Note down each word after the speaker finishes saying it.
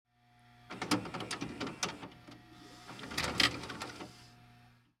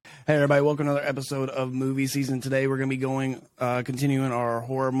Hey everybody, welcome to another episode of Movie Season. Today we're going to be continuing our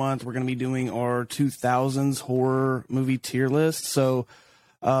horror month. We're going to be doing our 2000s horror movie tier list. So,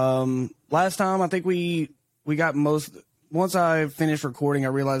 last time I think we got once I finished recording, I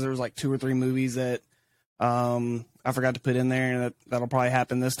realized there was like 2 or 3 movies that, I forgot to put in there, and that'll probably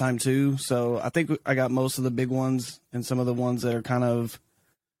happen this time too. So I think I got most of the big ones and some of the ones that are kind of,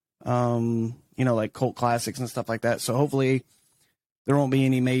 like cult classics and stuff like that. So hopefully there won't be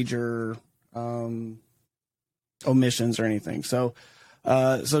any major omissions or anything. So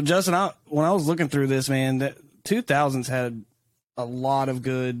Justin, when I was looking through this, man, that 2000s had a lot of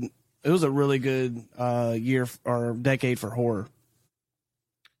good. It was a really good year or decade for horror.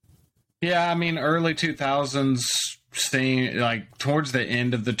 Yeah, I mean, early 2000s, staying like towards the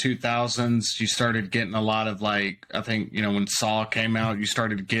end of the 2000s, you started getting a lot of I think, when Saw came out, you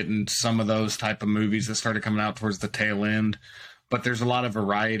started getting some of those type of movies that started coming out towards the tail end. But there's a lot of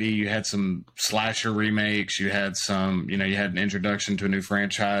variety. You had some slasher remakes. You had some, you had an introduction to a new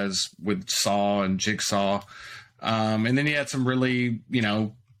franchise with Saw and Jigsaw. And then you had some really,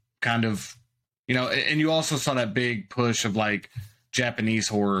 and you also saw that big push of Japanese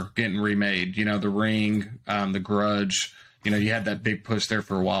horror getting remade, The Ring, The Grudge, you had that big push there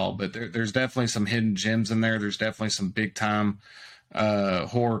for a while, but there's definitely some hidden gems in there. There's definitely some big time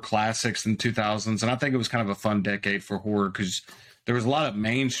horror classics in 2000s. And I think it was kind of a fun decade for horror because there was a lot of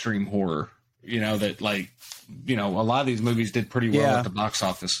mainstream horror, that a lot of these movies did pretty well at the box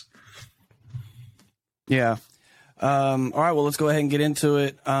office. Yeah. All right, well, let's go ahead and get into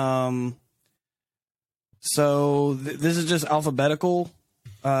it. So this is just alphabetical.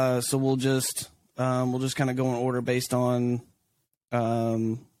 So we'll just kind of go in order based on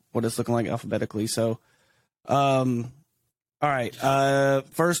what it's looking like alphabetically. So, all right.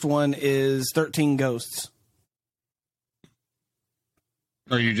 First one is 13 Ghosts.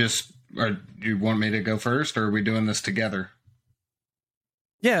 Or you want me to go first, or are we doing this together?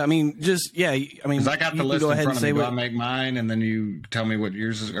 Yeah, I mean, because I got the list in front of me. Do I make mine, and then you tell me what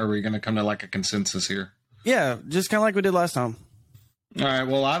yours is? Or are we going to come to a consensus here? Yeah, just kind of like we did last time. All right.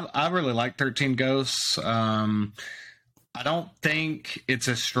 Well, I really like 13 Ghosts. I don't think it's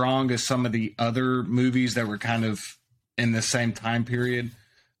as strong as some of the other movies that were kind of in the same time period.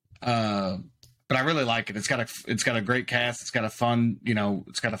 But I really like it. It's got a great cast. It's got a fun,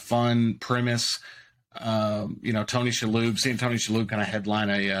 premise. Tony Shalhoub, seeing Tony Shalhoub kind of headline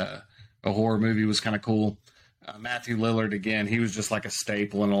a horror movie was kind of cool. Matthew Lillard, again, he was just like a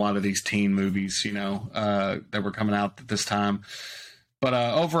staple in a lot of these teen movies, that were coming out at this time. But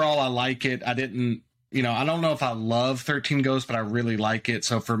overall, I like it. I don't know if I love 13 Ghosts, but I really like it.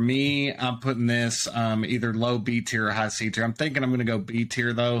 So for me, I'm putting this either low B tier or high C tier. I'm thinking I'm going to go B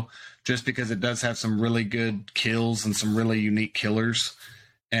tier, though, just because it does have some really good kills and some really unique killers.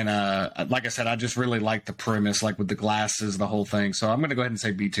 And like I said, I just really like the premise, with the glasses, the whole thing. So I'm going to go ahead and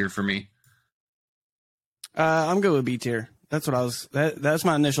say B tier for me. I'm good with B tier. That's what that's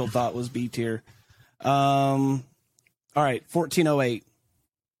my initial thought was B tier. All right, 1408.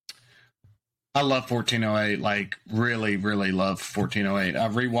 I love 1408. Really, really love 1408. I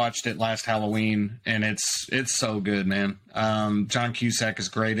rewatched it last Halloween, and it's so good, man. John Cusack is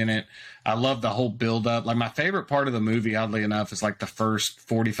great in it. I love the whole build up. My favorite part of the movie, oddly enough, is the first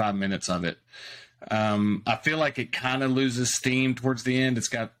 45 minutes of it. I feel like it kind of loses steam towards the end. It's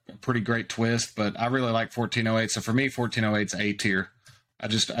got a pretty great twist, but I really like 1408. So for me, 1408's A tier. I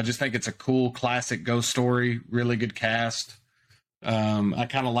just think it's a cool classic ghost story. Really good cast. I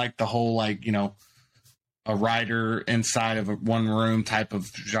kind of like the whole a writer inside of one room type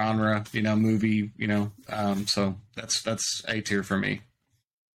of genre, movie, so that's A tier for me.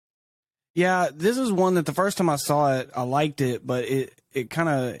 Yeah, this is one that the first time I saw it, I liked it, but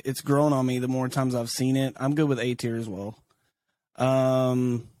it's grown on me the more times I've seen it. I'm good with A tier as well.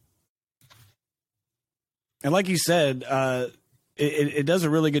 And like you said, it does a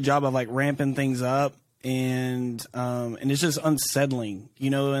really good job of ramping things up. And it's just unsettling,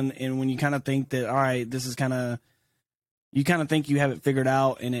 and when you kind of think that, all right, this is you kind of think you have it figured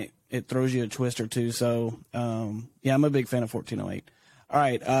out, and it throws you a twist or two. So, yeah, I'm a big fan of 1408. All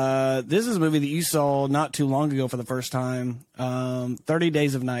right. This is a movie that you saw not too long ago for the first time. 30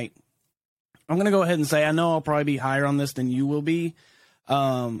 Days of Night. I'm going to go ahead and say, I know I'll probably be higher on this than you will be.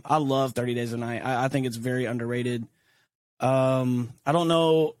 I love 30 Days of Night. I think it's very underrated. I don't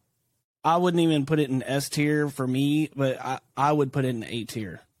know. I wouldn't even put it in S tier for me, but I would put it in A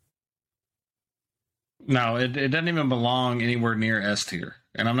tier. No, it doesn't even belong anywhere near S tier.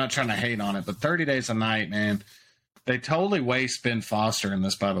 And I'm not trying to hate on it, but 30 Days a Night, man, They totally waste Ben Foster in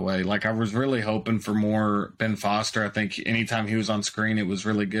this, by the way. Like, I was really hoping for more Ben Foster. I think anytime he was on screen, it was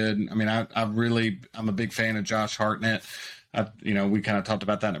really good. I mean, I'm a big fan of Josh Hartnett. We kind of talked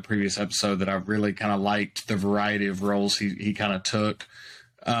about that in a previous episode, that I really kind of liked the variety of roles he kind of took.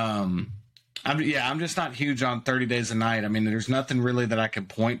 I'm just not huge on 30 Days a Night. I mean, there's nothing really that I can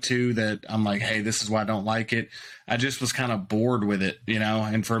point to that I'm like, hey, this is why I don't like it. I just was kind of bored with it,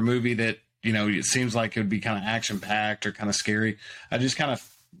 and for a movie that, it seems like it would be kind of action packed or kind of scary, I just kind of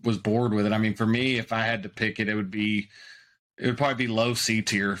was bored with it. I mean, for me, if I had to pick it, it would probably be low C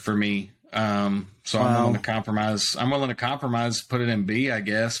tier for me. I'm willing to compromise. Put it in B, I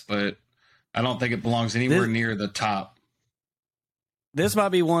guess, but I don't think it belongs anywhere near the top. This might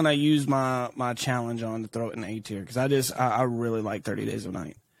be one I use my challenge on to throw it in A tier, because I really like 30 Days of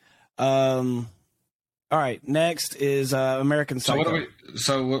Night. All right, next is American Psycho.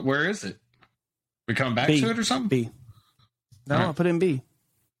 Where is it? We coming back to it or something? B. No, right. I'll put it in B.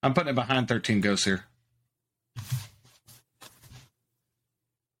 I'm putting it behind 13 Ghosts here.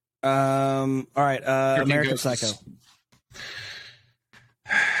 All right, American Psycho.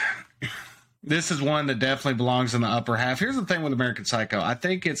 This is one that definitely belongs in the upper half. Here's the thing with American Psycho. I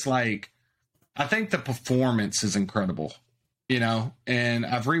think the performance is incredible, and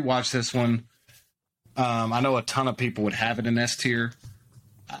I've rewatched this one. I know a ton of people would have it in S tier.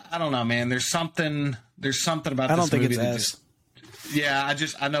 I don't know, man. There's something about this movie. I don't think it's S.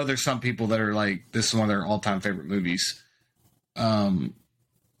 I know there's some people that are like, this is one of their all-time favorite movies.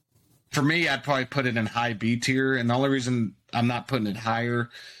 For me, I'd probably put it in high B tier, and the only reason I'm not putting it higher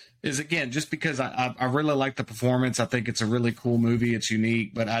is, again, just because I really like the performance. I think it's a really cool movie. It's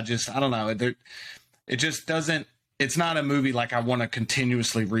unique, but I don't know. It just doesn't. It's not a movie like I want to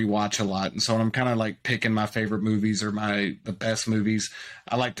continuously rewatch a lot. And so when I'm kind of like picking my favorite movies or the best movies,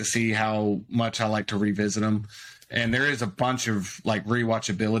 I like to see how much I like to revisit them. And there is a bunch of like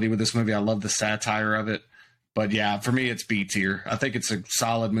rewatchability with this movie. I love the satire of it. But yeah, for me, it's B tier. I think it's a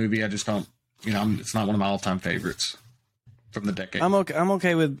solid movie. I just don't, it's not one of my all-time favorites from the decade. I'm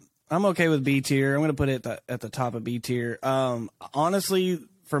okay with B tier. I'm going to put it at the top of B tier. Honestly,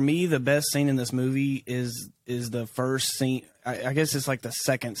 for me, the best scene in this movie is the first scene. I guess it's like the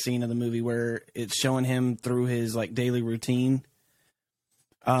second scene of the movie where it's showing him through his like daily routine.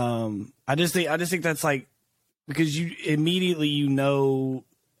 I just think that's like, because you immediately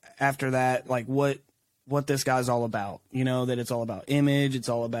after that, like what this guy's all about. That it's all about image. It's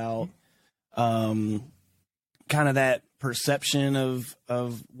all about kind of that perception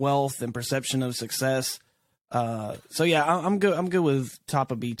of wealth and perception of success. So yeah, I'm good with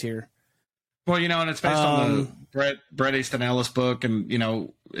top of B tier. Well, and it's based on the Bret Easton Ellis book, and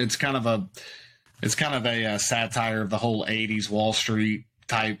it's kind of a satire of the whole '80s Wall Street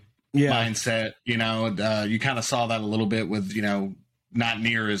type mindset. You kind of saw that a little bit with not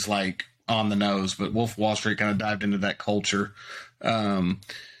near as like on the nose, but Wolf of Wall Street kind of dived into that culture.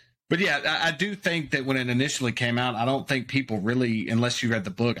 But yeah, I do think that when it initially came out, I don't think people really, unless you read the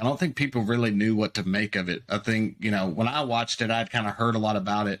book, I don't think people really knew what to make of it. I think, when I watched it, I'd kind of heard a lot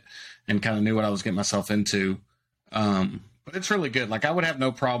about it and kind of knew what I was getting myself into. But it's really good. Like, I would have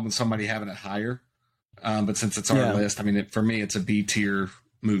no problem with somebody having it higher. But since it's on our list, I mean, for me, it's a B tier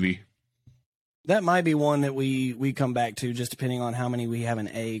movie. That might be one that we come back to, just depending on how many we have in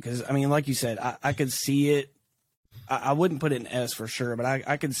A. Because, I mean, like you said, I could see it. I wouldn't put it in S for sure, but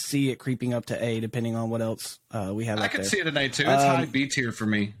I could see it creeping up to A depending on what else we have. I could see it in A too. It's high B tier for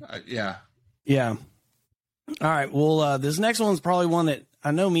me. Yeah. Yeah. All right. Well, this next one's probably one that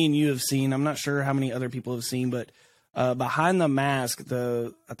I know me and you have seen. I'm not sure how many other people have seen, but Behind the Mask,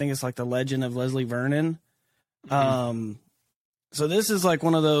 I think it's like the Legend of Leslie Vernon. Mm-hmm. So this is like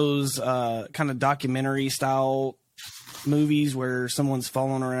one of those kind of documentary style movies where someone's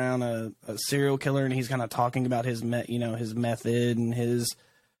following around a serial killer, and he's kind of talking about his method and his,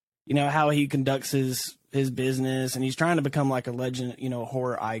 how he conducts his business, and he's trying to become like a legend, a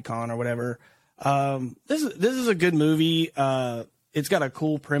horror icon or whatever. This is a good movie. It's got a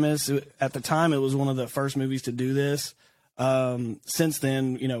cool premise. At the time, it was one of the first movies to do this. Since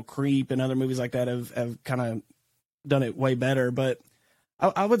then, Creep and other movies like that have kind of done it way better. But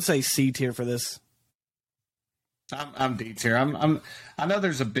I would say C tier for this. I'm D tier. I know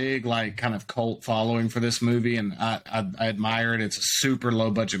there's a big like kind of cult following for this movie, and I admire it. It's a super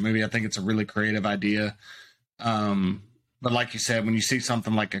low budget movie. I think it's a really creative idea. But like you said, when you see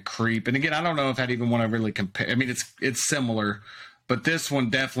something like a Creep, and again, I don't know if I'd even want to really compare. I mean, it's similar, but this one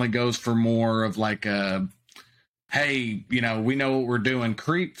definitely goes for more of like a, hey, we know what we're doing.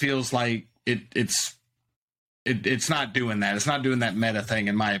 Creep feels like it's not doing that. It's not doing that meta thing,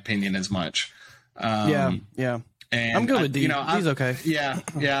 in my opinion, as much. Yeah. And I'm good with D. You know, D's okay. Yeah.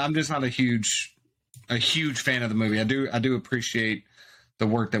 I'm just not a huge fan of the movie. I do appreciate the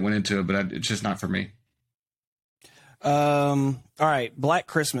work that went into it, but it's just not for me. All right, Black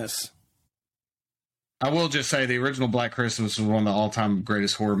Christmas. I will just say the original Black Christmas was one of the all-time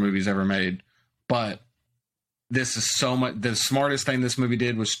greatest horror movies ever made. But this is so much. The smartest thing this movie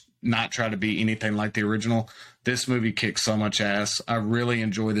did was not try to be anything like the original. This movie kicks so much ass. I really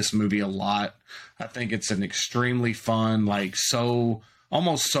enjoy this movie a lot. I think it's an extremely fun, like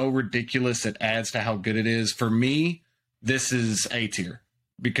almost so ridiculous it adds to how good it is. For me, this is A tier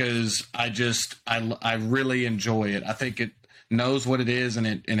because I really enjoy it. I think it knows what it is, and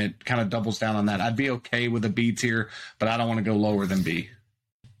it kind of doubles down on that. I'd be okay with a B tier, but I don't want to go lower than B.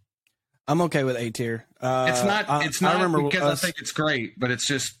 I'm okay with A tier. It's not because I think it's great, but it's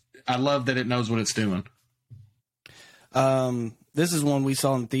just I love that it knows what it's doing. This is one we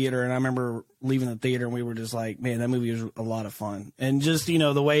saw in theater, and I remember leaving the theater, and we were just like, man, that movie was a lot of fun. And just, you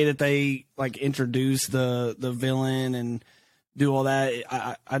know, the way that they like introduce the villain and do all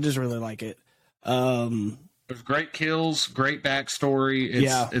that, I just really like it. There's great kills, great backstory.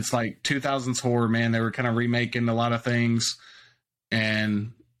 It's like 2000s horror, man. They were kind of remaking a lot of things,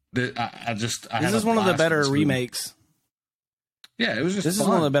 and this is one of the better remakes. Yeah, it was just. This fun. is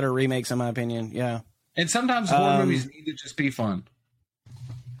one of the better remakes, in my opinion. Yeah, and sometimes horror movies need to just be fun.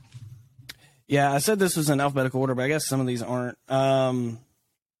 Yeah, I said this was in alphabetical order, but I guess some of these aren't.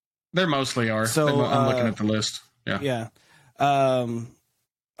 They mostly are. So I'm looking at the list. Yeah.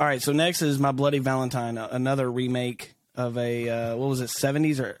 All right, so next is My Bloody Valentine, another remake of a, what was it,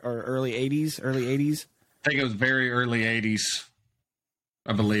 70s or early 80s? Early 80s? I think it was very early 80s,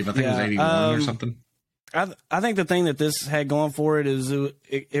 I believe. I think it was 81 or something. I think the thing that this had going for it is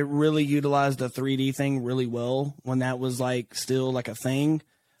it really utilized the 3D thing really well when that was like still like a thing.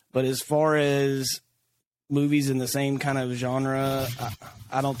 But as far as movies in the same kind of genre,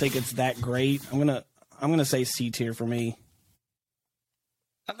 I don't think it's that great. I'm gonna say C tier for me.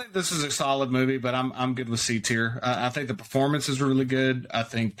 I think this is a solid movie, but I'm good with C tier. I think the performance is really good. I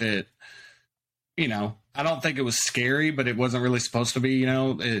think that, you know, I don't think it was scary, but it wasn't really supposed to be. You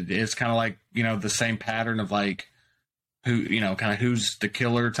know, it's kind of like, you know, the same pattern of like who's the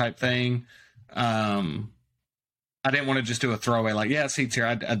killer type thing. I didn't want to just do a throwaway like, yeah, C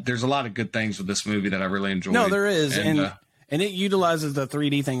tier. There's a lot of good things with this movie that I really enjoyed. No, there is, and it utilizes the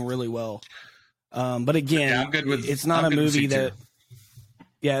 3D thing really well. But again, I'm good with, it's not a movie that.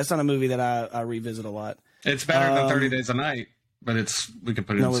 Yeah, it's not a movie that I revisit a lot. It's better than 30 Days a Night, but we could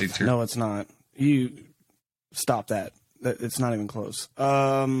put it in C tier. No, it's not. You stop that. It's not even close.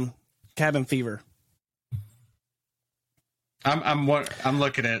 Cabin Fever. I'm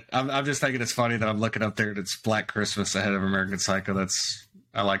looking at. I'm just thinking it's funny that I'm looking up there. It's Black Christmas ahead of American Psycho.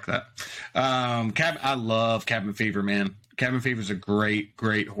 I like that. I love Cabin Fever, man. Cabin Fever is a great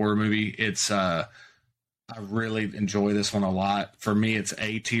horror movie. I really enjoy this one a lot. For me, it's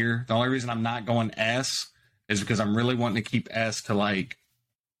A tier. The only reason I'm not going S is because I'm really wanting to keep S to like.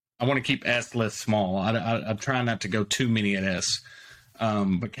 I want to keep S less small. I'm trying not to go too many at S.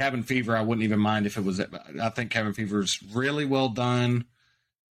 But Cabin Fever, I wouldn't even mind if it was. I think Cabin Fever is really well done.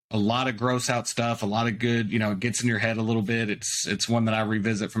 A lot of gross out stuff. A lot of good. You know, it gets in your head a little bit. It's one that I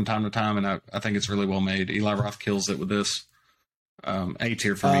revisit from time to time, and I think it's really well made. Eli Roth kills it with this. A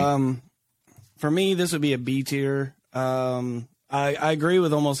tier for me. For me, this would be a B tier. I agree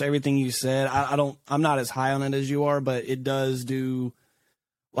with almost everything you said. I'm not as high on it as you are, but it does do.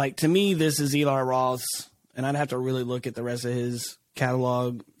 Like, to me, this is Eli Roth's, and I'd have to really look at the rest of his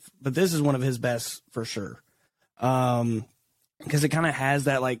catalog, but this is one of his best for sure. Because it kind of has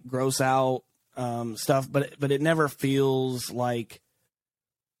that like gross out stuff, but it never feels like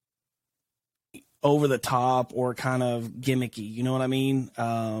over the top or kind of gimmicky. You know what I mean?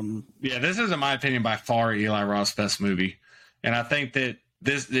 Yeah, this is, in my opinion, by far Eli Roth's best movie, and I think that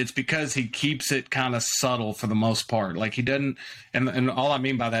it's because he keeps it kind of subtle for the most part. Like he doesn't, and all I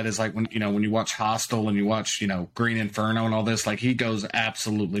mean by that is like when you watch Hostel and you watch Green Inferno and all this, like he goes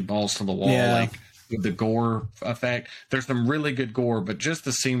absolutely balls to the wall, like with the gore effect. There's some really good gore, but just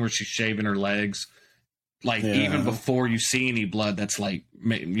the scene where she's shaving her legs, like even before you see any blood, that's like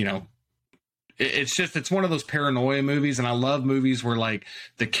it's one of those paranoia movies, and I love movies where like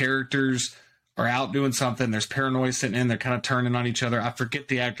the characters are out doing something. There's paranoia sitting in. They're kind of turning on each other. I forget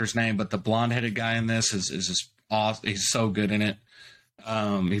the actor's name, but the blonde-headed guy in this is just awesome. He's so good in it.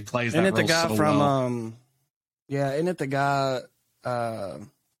 He plays that role so well. Isn't it the guy?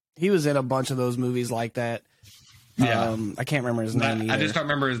 He was in a bunch of those movies like that. Yeah, I can't remember his name. I just don't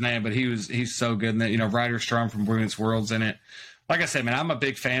remember his name, but he's so good in that. Ryder Strong from Brilliant World's in it. Like I said, man, I'm a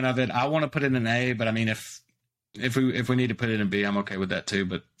big fan of it. I want to put it in an A, but I mean, if If we need to put it in B, I'm okay with that too.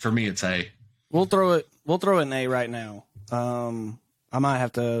 But for me, it's A. We'll throw it in A right now. I might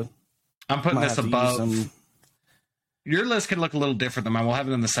have to. I'm putting this above. Your list can look a little different than mine. We'll have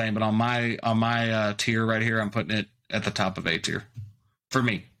it in the same, but on my tier right here, I'm putting it at the top of A tier for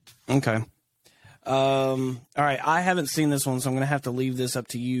me. Okay. All right. I haven't seen this one, so I'm going to have to leave this up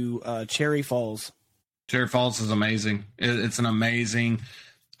to you. Cherry Falls. Cherry Falls is amazing. It's an amazing.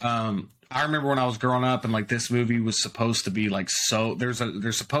 I remember when I was growing up, and like this movie was supposed to be like so.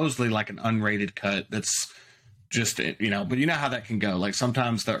 There's supposedly like an unrated cut that's just, you know, but you know how that can go. Like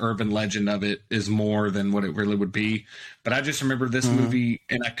sometimes the urban legend of it is more than what it really would be. But I just remember this movie,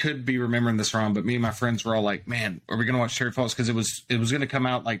 and I could be remembering this wrong, but me and my friends were all like, "Man, are we going to watch Cherry Falls?" Because it was going to come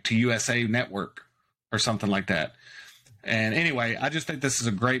out like to USA Network or something like that. And anyway, I just think this is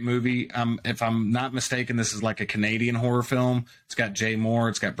a great movie. If I'm not mistaken, this is like a Canadian horror film. It's got Jay Moore.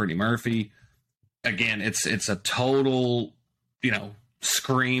 It's got Brittany Murphy. Again, it's a total, you know,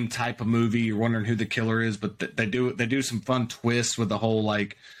 Scream type of movie. You're wondering who the killer is, but they do some fun twists with the whole,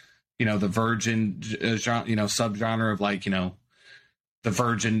 like, you know, the virgin genre, you know, subgenre of like, you know, the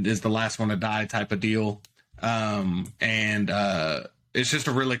virgin is the last one to die type of deal. It's just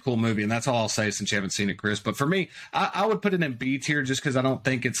a really cool movie, and that's all I'll say since you haven't seen it, Chris. But for me, I would put it in B tier just because I don't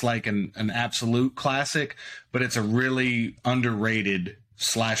think it's like an absolute classic, but it's a really underrated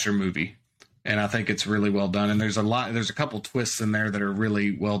slasher movie, and I think it's really well done. And there's a couple twists in there that are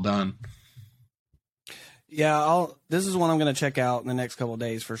really well done. Yeah, this is one I'm going to check out in the next couple of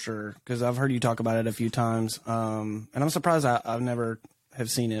days for sure, because I've heard you talk about it a few times, and I'm surprised I've never have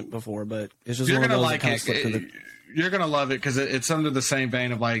seen it before, but it's just one of those that kind of slipped through the... You're gonna love it because it's under the same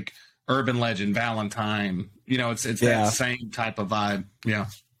vein of like urban legend, Valentine. You know, it's that same type of vibe. Yeah.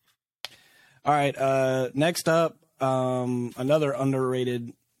 All right. Next up, another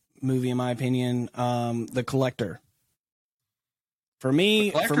underrated movie in my opinion, The Collector. For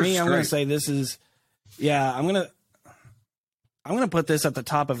me, I'm gonna say this is, I'm gonna put this at the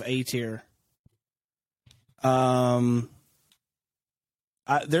top of A tier. There's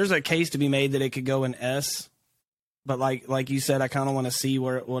a case to be made that it could go in S. But like you said, I kind of want to see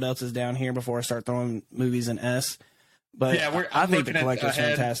what else is down here before I start throwing movies in S. But yeah, I think The Collector is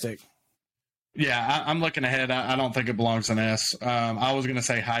fantastic. Yeah, I'm looking ahead. I don't think it belongs in S. I was going to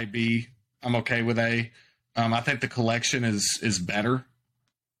say high B. I'm okay with A. I think The Collection is better.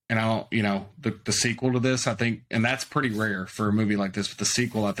 And I don't, you know, the sequel to this, I think, and that's pretty rare for a movie like this. But the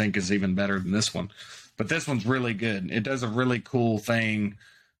sequel, I think, is even better than this one. But this one's really good. It does a really cool thing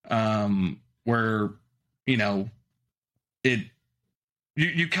where, you know,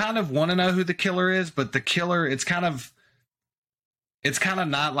 you kind of want to know who the killer is, but the killer, it's kind of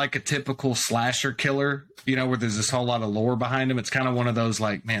not like a typical slasher killer, you know, where there's this whole lot of lore behind him. It's kind of one of those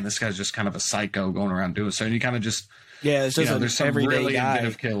like, man, this guy's just kind of a psycho going around doing so. And you kind of just, it's just, there's some really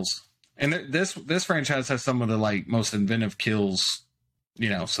inventive kills. And this franchise has some of the like most inventive kills, you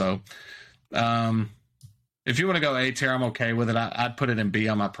know, so if you want to go A tier, I'm okay with it. I'd put it in B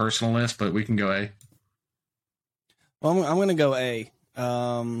on my personal list, but we can go A. Well, I'm going to go A.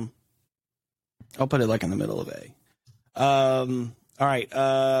 I'll put it like in the middle of A. All right.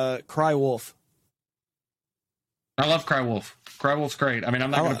 Cry Wolf. I love Cry Wolf. Cry Wolf's great. I mean, I'm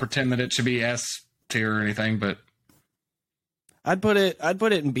not going to pretend that it should be S tier or anything, but I'd put it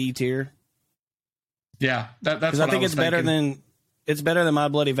in B tier. Yeah, that's what I think it's thinking. better than My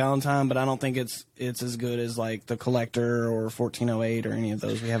Bloody Valentine, but I don't think it's as good as like The Collector or 1408 or any of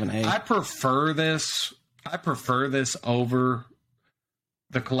those. We have an A. I prefer this over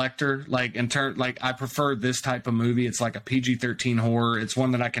The Collector. Like I prefer this type of movie. It's like a PG-13 horror. It's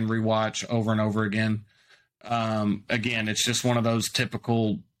one that I can rewatch over and over again. Again, it's just one of those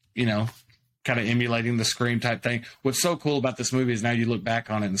typical, you know, kind of emulating the Scream type thing. What's so cool about this movie is now you look back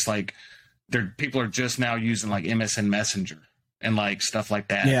on it and it's like people are just now using like MSN Messenger and like stuff like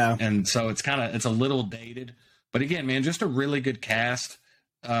that. Yeah. And so it's a little dated, but again, man, just a really good cast.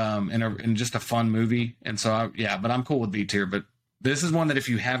 And just a fun movie. And so, but I'm cool with B tier. But this is one that if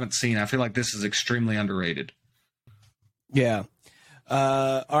you haven't seen, I feel like this is extremely underrated. Yeah.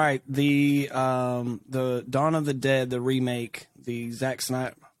 All right. The Dawn of the Dead, the remake, the Zack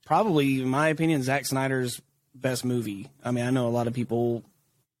Snyder, probably in my opinion, Zack Snyder's best movie. I mean, I know a lot of people,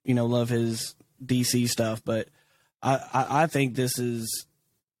 you know, love his DC stuff, but I think this is.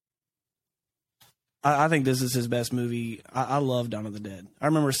 I think this is his best movie. I love Dawn of the Dead. I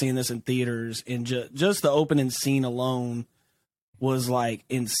remember seeing this in theaters, and just the opening scene alone was like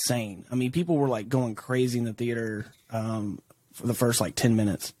insane. I mean, people were like going crazy in the theater for the first like 10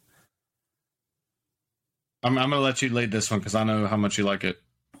 minutes. I'm going to let you lead this one because I know how much you like it.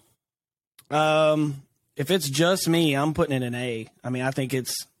 if it's just me, I'm putting it an A. I mean, I think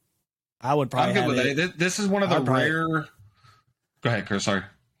it's. I would probably. I'm good have with it. A. This is one of the rare. Go ahead, Chris. Sorry.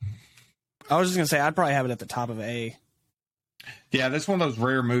 I was just gonna say I'd probably have it at the top of A. Yeah, this is one of those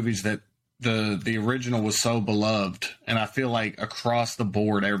rare movies that the original was so beloved, and I feel like across the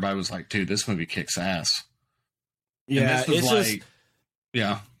board, everybody was like, "Dude, this movie kicks ass." Yeah, it's just.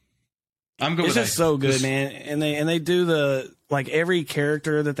 Yeah, I'm good. It's with just so good, man. And they do the like every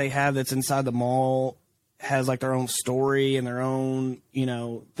character that they have that's inside the mall has like their own story and their own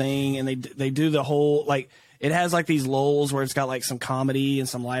thing, and they do the whole like. It has like these lulls where it's got like some comedy and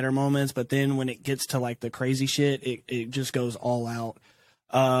some lighter moments, but then when it gets to like the crazy shit, it just goes all out.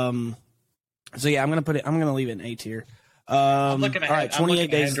 So yeah, I'm gonna leave it in A tier. I'm looking ahead. All right, 28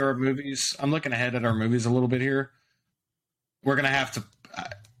 days to our movies. I'm looking ahead at our movies a little bit here. We're gonna have to.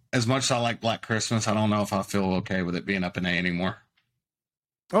 As much as I like Black Christmas, I don't know if I feel okay with it being up in A anymore.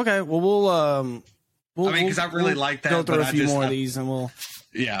 Okay, well we'll because I really like that. Go through a few more of these, and we'll.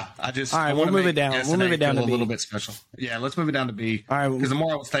 Yeah, all right, we'll move it down. We'll move it down to B. A little bit special. Yeah, let's move it down to B. All right, because the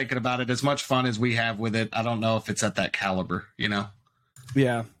more I was thinking about it, as much fun as we have with it, I don't know if it's at that caliber.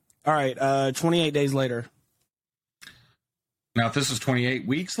 Yeah. All right. 28 days later. Now, if this was 28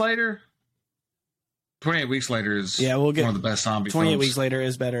 weeks later, 28 weeks later is we'll get one of the best zombie 28 films. weeks later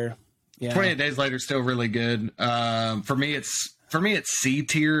is better. Yeah. 28 days later is still really good. For me, it's C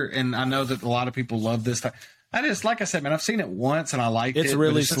tier, and I know that a lot of people love this. Like I said, man, I've seen it once and I liked it. It's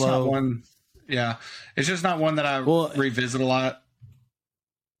really slow. It's just not one that I revisit a lot.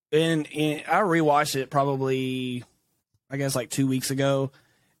 And I rewatched it probably, I guess, like 2 weeks ago,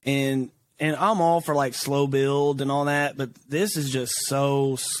 and I'm all for like slow build and all that, but this is just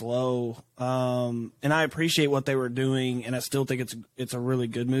so slow. And I appreciate what they were doing, and I still think it's a really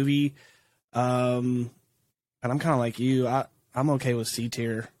good movie. And I'm kind of like you. I'm okay with C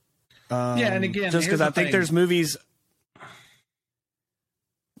tier. And again, just because I think there's movies.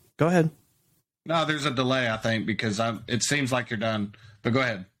 Go ahead. No, there's a delay, I think, because it seems like you're done. But go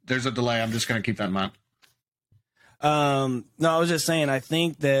ahead. There's a delay. I'm just going to keep that in mind. No, I was just saying, I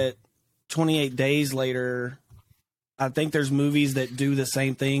think that 28 days later, I think there's movies that do the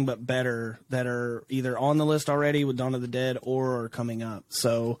same thing but better that are either on the list already with Dawn of the Dead or are coming up.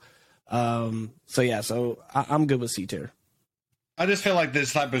 So I'm good with C tier. I just feel like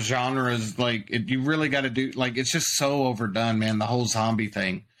this type of genre is like you really got to do like it's just so overdone, man. The whole zombie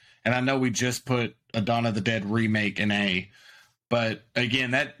thing, and I know we just put a Dawn of the Dead remake in A, but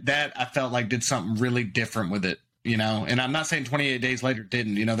again, that I felt like did something really different with it, And I'm not saying 28 Days Later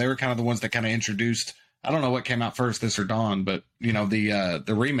didn't. They were kind of the ones that kind of introduced. I don't know what came out first, this or Dawn, but the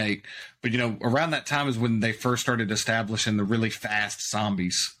remake. But around that time is when they first started establishing the really fast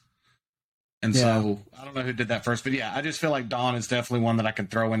zombies. And so I don't know who did that first, but I just feel like Dawn is definitely one that I can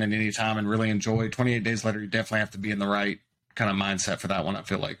throw in at any time and really enjoy. 28 Days Later, you definitely have to be in the right kind of mindset for that one, I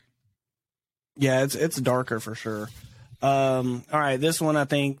feel like. Yeah, it's darker for sure. All right, this one I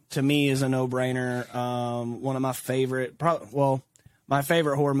think to me is a no-brainer. One of my favorite, my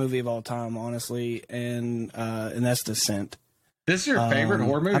favorite horror movie of all time, honestly, and that's Descent. This is your favorite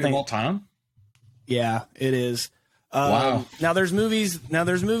horror movie of all time? Yeah, it is. Wow. Now there's movies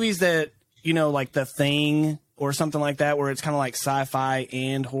that, like The Thing or something like that, where it's kind of like sci-fi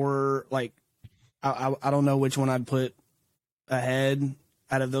and horror. Like, I don't know which one I'd put ahead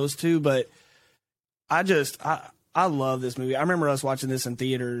out of those two, but I love this movie. I remember us watching this in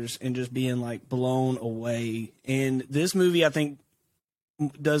theaters and just being like blown away. And this movie, I think,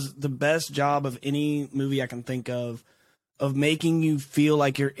 does the best job of any movie I can think of making you feel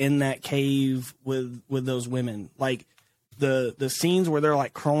like you're in that cave with those women. Like the scenes where they're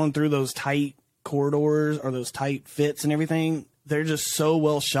like crawling through those tight corridors or those tight fits and everything, they're just so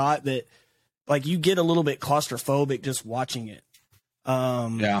well shot that like you get a little bit claustrophobic just watching it.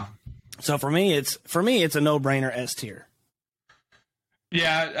 So for me it's a no-brainer S tier.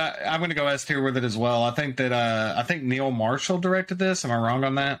 Yeah, I'm going to go S tier with it as well. I think that Neil Marshall directed this. Am I wrong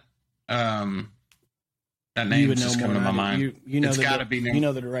on that? That name just coming to my mind. It's got to be.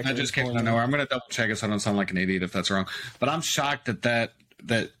 The director. I just came to nowhere. I'm going to double check it so I don't sound like an idiot if that's wrong. But I'm shocked that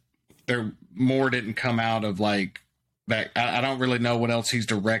there more didn't come out of like that. I don't really know what else he's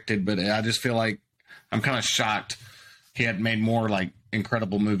directed, but I just feel like I'm kind of shocked he had made more like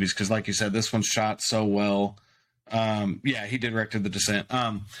incredible movies because, like you said, this one's shot so well. He directed The Descent.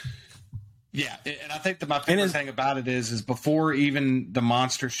 And I think that my favorite thing about it is before even the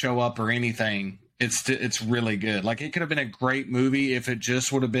monsters show up or anything, it's really good. Like it could have been a great movie if it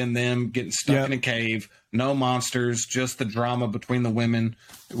just would have been them getting stuck in a cave, no monsters, just the drama between the women.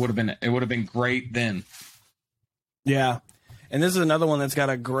 It would have been great then. Yeah. And this is another one that's got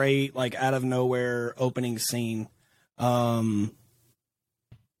a great, like, out of nowhere opening scene. I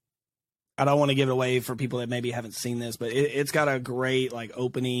don't want to give it away for people that maybe haven't seen this, but it's got a great, like,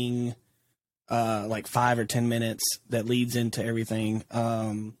 opening, like 5 or 10 minutes that leads into everything.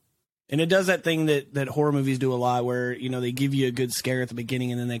 And it does that thing that horror movies do a lot where, you know, they give you a good scare at the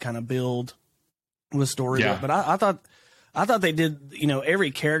beginning and then they kind of build with story. Yeah. But I thought they did, you know,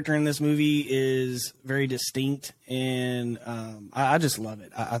 every character in this movie is very distinct, and I just love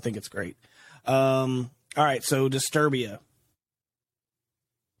it. I think it's great. All right, so Disturbia.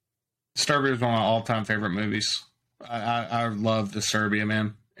 Disturbia is one of my all-time favorite movies. I love Disturbia,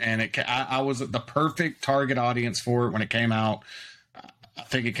 man. And I was the perfect target audience for it when it came out. I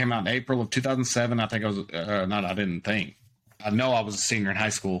think it came out in April of 2007. I think I was, I didn't think. I know I was a senior in high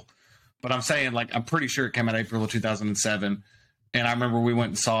school. But I'm saying, like, I'm pretty sure it came out April of 2007. And I remember we went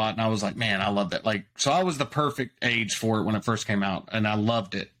and saw it, and I was like, man, I love that. Like, so I was the perfect age for it when it first came out, and I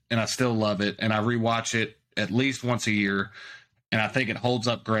loved it, and I still love it. And I rewatch it at least once a year. And I think it holds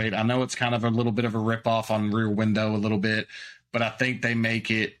up great. I know it's kind of a little bit of a ripoff on Rear Window a little bit, but I think they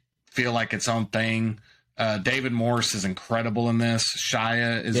make it feel like its own thing. David Morse is incredible in this.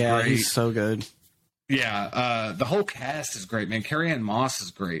 Shia is great. Yeah, he's so good. Yeah, the whole cast is great, man. Carrie-Anne Moss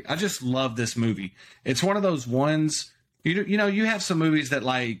is great. I just love this movie. It's one of those ones, you know, you have some movies that,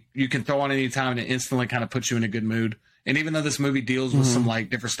 like, you can throw on any time and it instantly kind of puts you in a good mood. And even though this movie deals with some, like,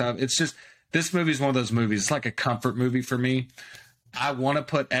 different stuff, it's just, this movie is one of those movies. It's like a comfort movie for me. I want to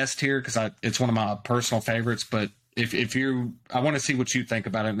put S tier because it's one of my personal favorites. But if you, I want to see what you think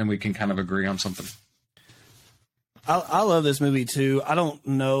about it, and then we can kind of agree on something. I love this movie too. I don't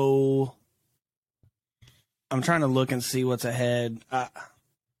know. I'm trying to look and see what's ahead.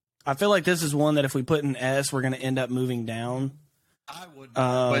 I feel like this is one that if we put an S, we're going to end up moving down. I would,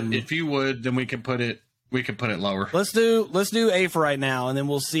 but if you would, then we can put it lower. Let's do A for right now, and then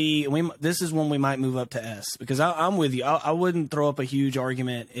we'll see. This is when we might move up to S, because I'm with you. I wouldn't throw up a huge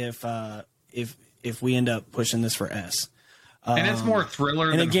argument if we end up pushing this for S. And it's more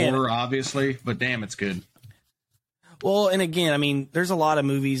thriller than horror, obviously, but damn, it's good. Well, and again, I mean, there's a lot of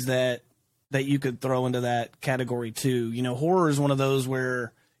movies that you could throw into that category too. You know, horror is one of those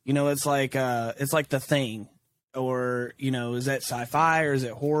where, you know, it's like The Thing, or, you know, is that sci-fi or is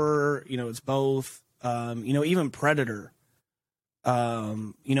it horror? You know, it's both. You know, even Predator. You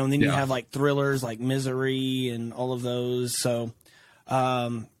know, and then you have like thrillers like Misery and all of those. So,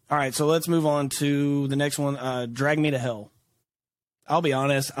 all right, so let's move on to the next one. Drag Me to Hell. I'll be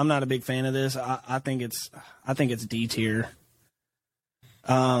honest, I'm not a big fan of this. I think it's D tier.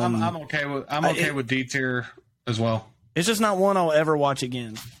 I'm okay with D tier as well. It's just not one I'll ever watch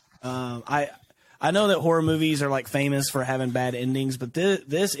again. I know that horror movies are like famous for having bad endings, but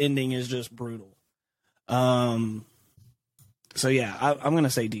this ending is just brutal. So yeah, I'm gonna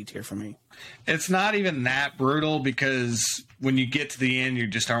say D tier for me. It's not even that brutal, because when you get to the end, you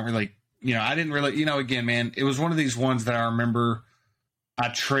just aren't really, you know, I didn't really, you know, again, man, it was one of these ones that I remember I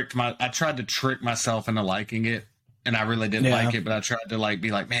tried to trick myself into liking it, and I really didn't like it, but I tried to like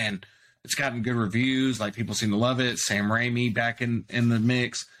be like, man, it's gotten good reviews, like people seem to love it. Sam Raimi back in the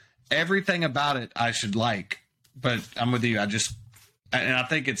mix. Everything about it I should like, but I'm with you. And I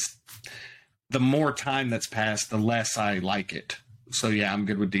think it's the more time that's passed, the less I like it. So yeah, I'm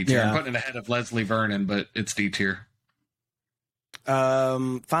good with D tier. Yeah. I'm putting it ahead of Leslie Vernon, but it's D tier.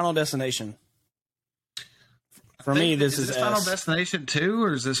 Final Destination. For me, this is Final S. Destination 2,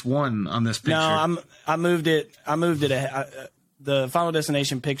 or is this 1 on this picture? No, I moved it. The Final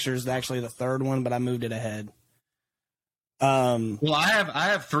Destination picture is actually the third one, but I moved it ahead. Well, I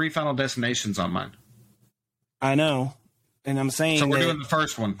have 3 Final Destinations on mine. I know, and I'm saying so. We're doing the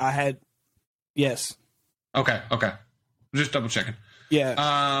first one. Yes. Okay. Just double checking.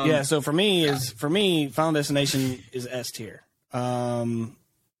 Yeah. Yeah. So for me, Final Destination is S tier.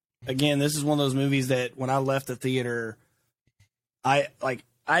 Again, this is one of those movies that when I left the theater, I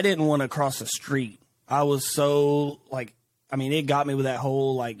didn't want to cross the street. I was so it got me with that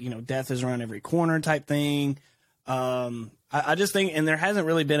whole death is around every corner type thing. I just think, and there hasn't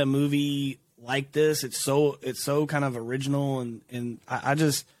really been a movie like this. It's so kind of original, and I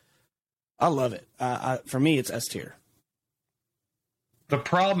love it. For me, it's S tier. The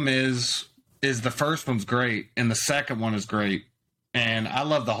problem is the first one's great and the second one is great. And I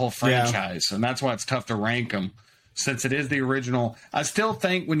love the whole franchise, and that's why it's tough to rank them, since it is the original. I still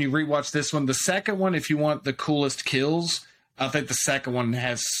think when you rewatch this one, the second one, if you want the coolest kills, I think the second one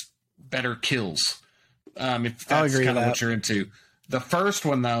has better kills. If that's kind of what you're into. The first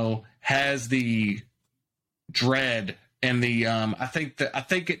one, though, has the dread and the I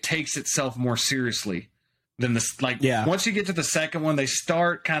think it takes itself more seriously Then this, like, Yeah. once you get to the second one, they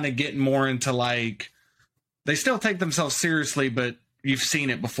start kind of getting more into like, they still take themselves seriously, but you've seen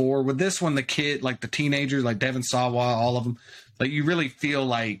it before. With this one, the kid, like the teenagers, like Devon Sawa, all of them, like you really feel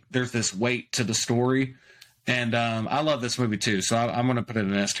like there's this weight to the story. And I love this movie too, so I'm going to put it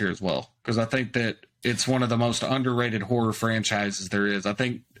in S tier as well because I think that it's one of the most underrated horror franchises there is. I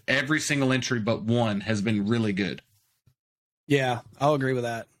think every single entry but one has been really good. Yeah, I'll agree with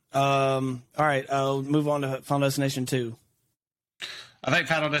that. All right, I'll move on to Final Destination 2. I think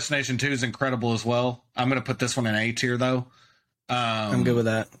Final Destination 2 is incredible as well. I'm going to put this one in A tier though. I'm good with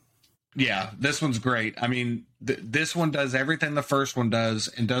that. Yeah, this one's great. I mean, this one does everything the first one does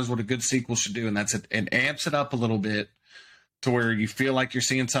and does what a good sequel should do, and that's it. It amps it up a little bit to where you feel like you're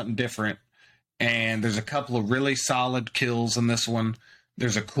seeing something different. And there's a couple of really solid kills in this one.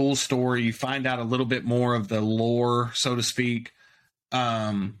 There's a cool story. You find out a little bit more of the lore, so to speak.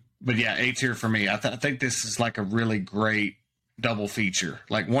 But yeah, A tier for me. I think this is like a really great double feature.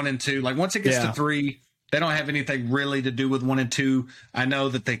 Like 1 and 2. Like once it gets to 3, they don't have anything really to do with 1 and 2. I know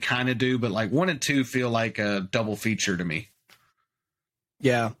that they kind of do, but like 1 and 2 feel like a double feature to me.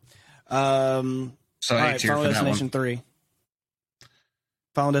 Yeah. So A right, tier Final for that Destination one. 3.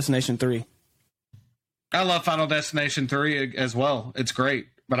 Final Destination 3. I love Final Destination 3 as well. It's great,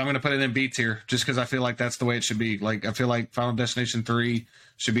 but I'm going to put it in B tier just because I feel like that's the way it should be. Like I feel like Final Destination 3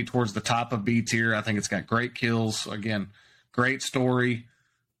 should be towards the top of B tier. I think it's got great kills. Again, great story.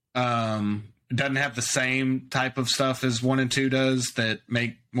 Doesn't have the same type of stuff as 1 and 2 does that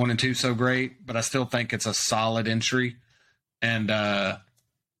make 1 and 2 so great, but I still think it's a solid entry. And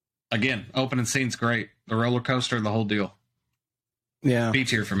again, opening scene's great. The roller coaster, the whole deal. Yeah. B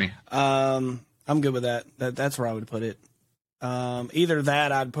tier for me. I'm good with that. That's where I would put it. Either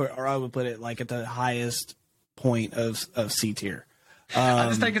that I would put it like at the highest point of C tier. I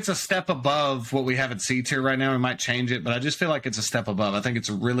just think it's a step above what we have at C tier right now. We might change it, but I just feel like it's a step above. I think it's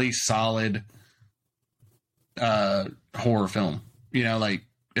a really solid horror film. You know, like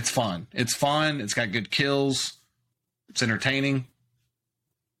it's fun. It's fun. It's got good kills. It's entertaining.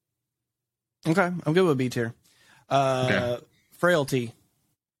 Okay, I'm good with B tier. Okay. Frailty.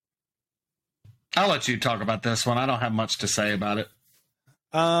 I'll let you talk about this one. I don't have much to say about it.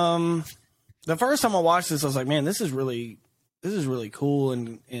 The first time I watched this, I was like, man, this is really cool,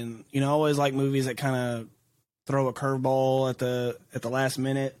 and you know, I always like movies that kind of throw a curveball at the last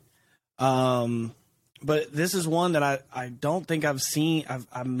minute. But this is one that I don't think I've seen.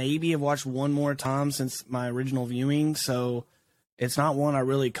 I maybe have watched one more time since my original viewing, so it's not one I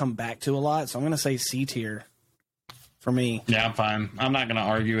really come back to a lot. So I'm gonna say C tier for me. Yeah, I'm fine. I'm not going to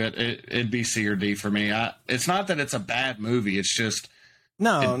argue it. It'd be C or D for me. It's not that it's a bad movie. It's just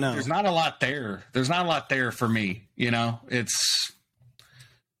no. There's not a lot there. There's not a lot there for me. You know,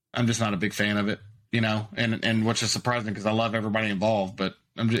 I'm just not a big fan of it. You know, and which is surprising because I love everybody involved, but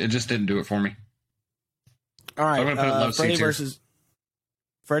it just didn't do it for me. All right, I'm gonna put it low C tier.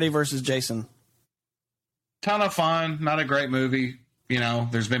 Freddy versus Jason. Ton of fun. Not a great movie. You know,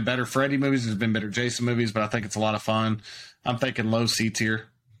 there's been better Freddy movies, there's been better Jason movies, but I think it's a lot of fun. I'm thinking low C tier.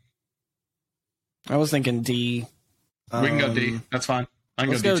 I was thinking D. We can go D. That's fine. I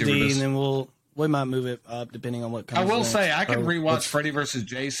can Let's go go D, D, and then we might move it up depending on what comes. I will next. say I can rewatch Freddy versus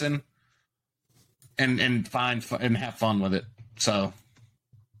Jason and have fun with it. So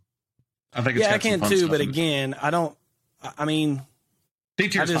I think it's I got some can fun too, stuff but in it. again, I mean, D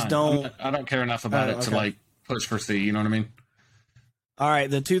tier. I just don't. I don't care enough about it to like push for C. You know what I mean? All right,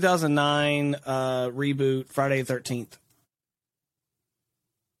 the 2009 reboot Friday the 13th.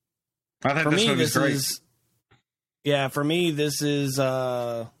 I think For this me, movie's great. for me, this is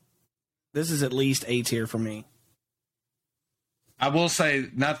at least A tier for me. I will say,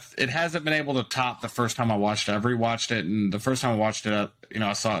 it hasn't been able to top the first time I watched it. I've rewatched it, and the first time I watched it,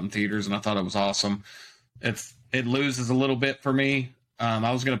 I saw it in theaters, and I thought it was awesome. It loses a little bit for me.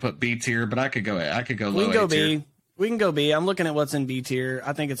 I was going to put B tier, but I could go low. We can go A tier. B. We can go B. I'm looking at what's in B tier.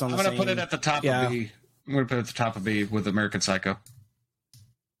 I think it's on the same. I'm going to put it at the top of B. I'm going to put it at the top of B with American Psycho.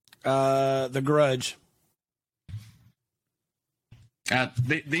 The Grudge.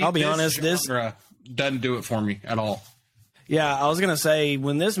 I'll be honest, this doesn't do it for me at all. Yeah, I was going to say,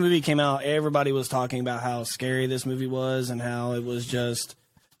 when this movie came out, everybody was talking about how scary this movie was and how it was just,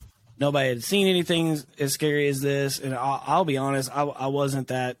 nobody had seen anything as scary as this. And I'll be honest, I wasn't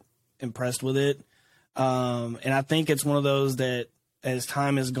that impressed with it. And I think it's one of those that as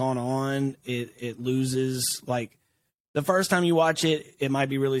time has gone on, it loses. Like the first time you watch it, it might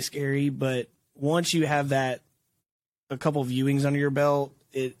be really scary, but once you have a couple viewings under your belt,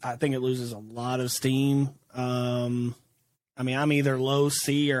 I think it loses a lot of steam. I mean, I'm either low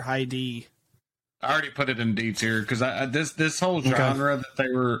C or high D. I already put it in D tier because this whole genre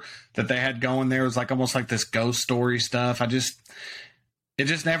that they had going there was like almost like this ghost story stuff. It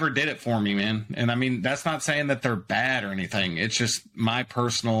just never did it for me, man. And I mean, that's not saying that they're bad or anything. It's just my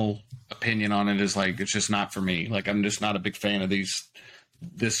personal opinion on it is like it's just not for me. Like I'm just not a big fan of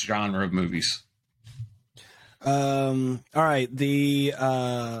this genre of movies. All right, the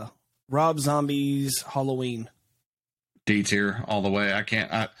Rob Zombie's Halloween. D tier all the way.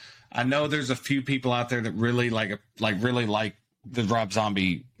 I know there's a few people out there that really like the Rob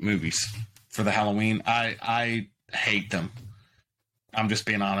Zombie movies for the Halloween. I hate them. I'm just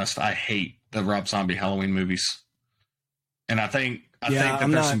being honest. I hate the Rob Zombie Halloween movies, and I think that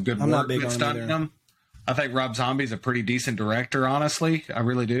there's some good work that's done in them. I think Rob Zombie's a pretty decent director. Honestly, I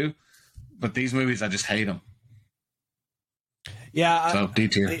really do. But these movies, I just hate them. Yeah, so D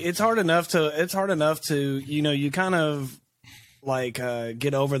tier. It's hard enough to you kind of like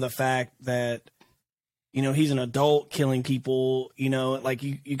get over the fact that he's an adult killing people. Like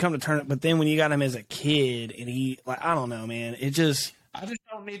you come to term it, but then when you got him as a kid and he like I don't know, man. I just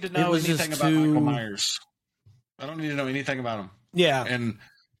don't need to know anything about Michael Myers. I don't need to know anything about him. Yeah, and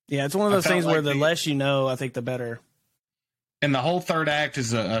it's one of those things where the less you know, I think the better. And the whole third act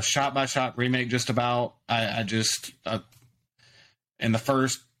is a shot by shot remake. Just about. In the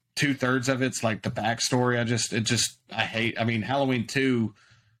first 2/3 of it's like the backstory. I hate. I mean, Halloween 2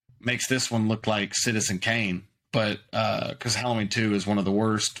 makes this one look like Citizen Kane, but because Halloween 2 is one of the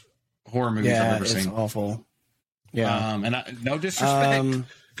worst horror movies I've ever seen. It's awful. Yeah, and no disrespect,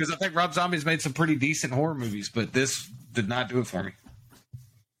 because I think Rob Zombie's made some pretty decent horror movies, but this did not do it for me.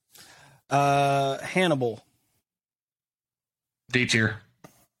 Hannibal. D tier.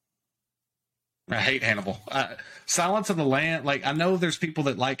 I hate Hannibal. Silence of the Lamb. Like I know there's people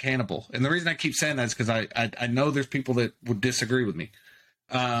that like Hannibal, and the reason I keep saying that is because I know there's people that would disagree with me.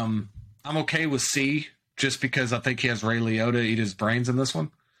 I'm okay with C just because I think he has Ray Liotta eat his brains in this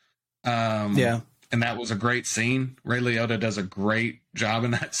one. And that was a great scene. Ray Liotta does a great job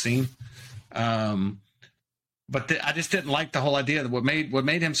in that scene. But I just didn't like the whole idea. What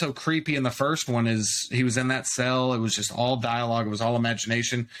made him so creepy in the first one is he was in that cell. It was just all dialogue. It was all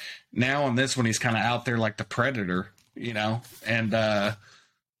imagination. Now on this one, he's kind of out there like the Predator, And I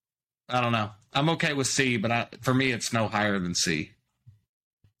don't know. I'm okay with C, but for me, it's no higher than C.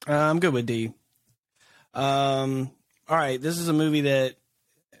 I'm good with D. All right, this is a movie that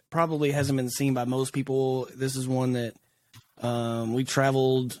probably hasn't been seen by most people. This is one that we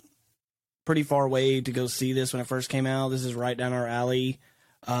traveled pretty far away to go see this when it first came out. This is right down our alley.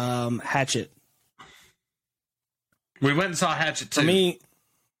 Hatchet. We went and saw Hatchet too. For me,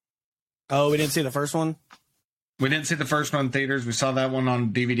 we didn't see the first one? We didn't see the first one in theaters. We saw that one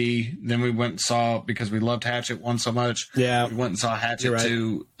on DVD. Then we went and saw, because we loved Hatchet 1 so much. Yeah. We went and saw Hatchet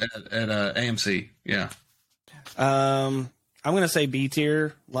 2 at AMC. Yeah. I'm going to say B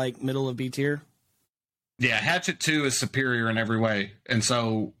tier, like middle of B tier. Yeah, Hatchet 2 is superior in every way. And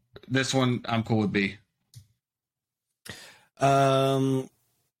so this one, I'm cool with B. The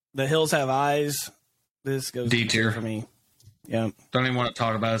Hills Have Eyes. This goes D tier for me. Yeah. Don't even want to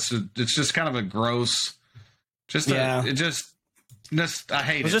talk about it. It's just kind of a gross. I hate it.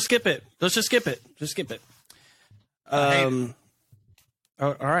 Let's just skip it. Just skip it. All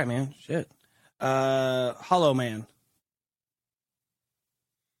right, man. Shit. Hollow Man.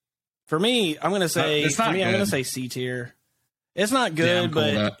 For me, I'm gonna say. I'm gonna say C tier. It's not good,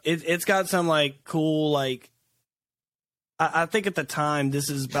 but it's got some like cool like. I think at the time this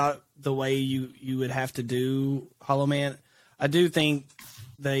is about the way you would have to do Hollow Man. I do think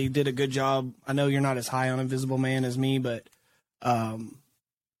they did a good job. I know you're not as high on Invisible Man as me, but I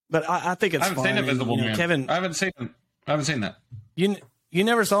think it's fun. I haven't seen Invisible Man. Kevin, I haven't seen that. You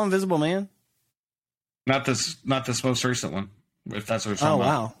never saw Invisible Man? Not this most recent one. If that's what you're talking about.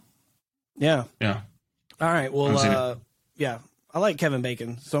 Oh wow. Yeah. Yeah. All right. Well, yeah. I like Kevin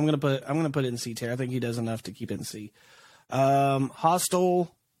Bacon, so I'm gonna put it in C tier. I think he does enough to keep it in C.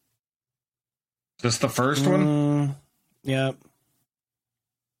 Hostel. Is this the first one? Yeah.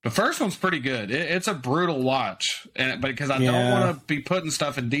 The first one's pretty good. It's a brutal watch, but because I don't want to be putting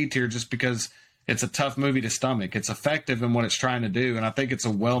stuff in D tier just because it's a tough movie to stomach. It's effective in what it's trying to do, and I think it's a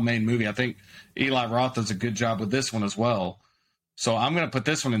well-made movie. I think Eli Roth does a good job with this one as well. So I'm going to put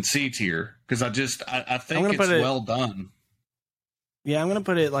this one in C tier because I think it's well done. Yeah, I'm going to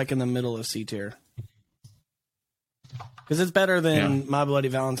put it like in the middle of C tier because it's better than My Bloody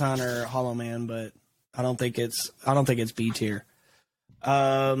Valentine or Hollow Man, but I don't think it's B tier.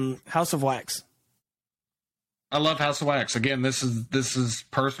 House of Wax. I love House of Wax. Again, this is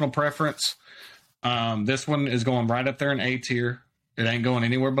personal preference. This one is going right up there in A tier. It ain't going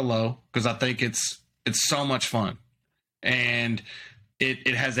anywhere below because I think it's so much fun, and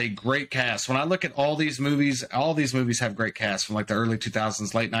it has a great cast. When I look at all these movies have great casts from like the early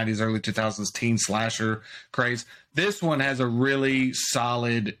 2000s, late 90s, early 2000s teen slasher craze. This one has a really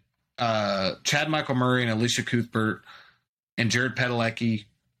solid Chad Michael Murray and Alicia Cuthbert and Jared Padalecki.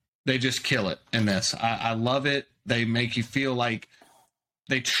 They just kill it in this. I love it. They make you feel like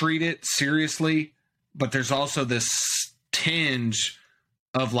they treat it seriously, but there's also this tinge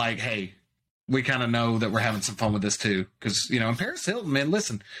of like, hey, we kind of know that we're having some fun with this too. Because, and Paris Hilton, man,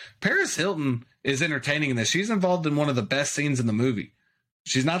 listen, Paris Hilton is entertaining in this. She's involved in one of the best scenes in the movie.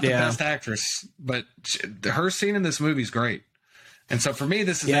 She's not the best actress, but her scene in this movie is great. And so for me,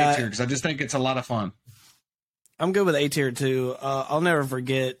 this is A tier because I just think it's a lot of fun. I'm good with A tier too. I'll never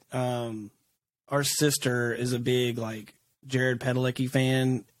forget. Our sister is a big like Jared Padalecki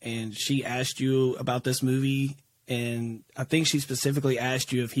fan, and she asked you about this movie. And I think she specifically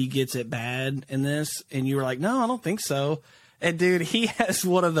asked you if he gets it bad in this. And you were like, no, I don't think so. And dude, he has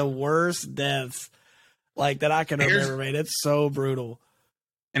one of the worst deaths like that I can remember, man. It's so brutal.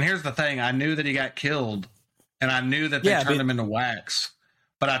 And here's the thing. I knew that he got killed and I knew that they turned him into wax,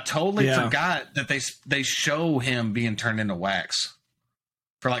 but I totally forgot that they show him being turned into wax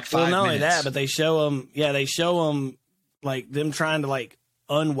for like 5 minutes. Well, not only that, but they show him like them trying to like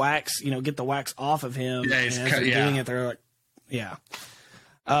unwax, get the wax off of him. Yeah, and as they're doing it, they're like,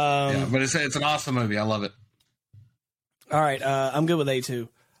 but it's an awesome movie. I love it. All right, I'm good with A2.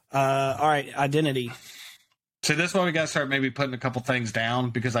 All right, Identity. So this one we got to start maybe putting a couple things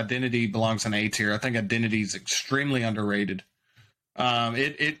down because Identity belongs in A tier. I think Identity is extremely underrated.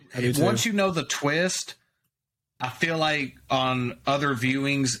 Once you know the twist, I feel like on other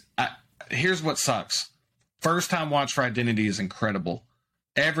viewings, here's what sucks. First time watch for Identity is incredible.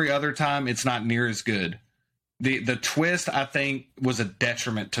 Every other time, it's not near as good. The twist, I think, was a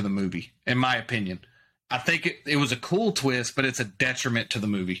detriment to the movie, in my opinion. I think it was a cool twist, but it's a detriment to the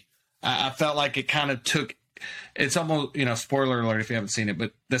movie. I felt like it kind of took. It's almost, spoiler alert if you haven't seen it,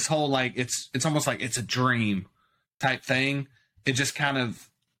 but this whole like it's almost like it's a dream type thing. It just kind of.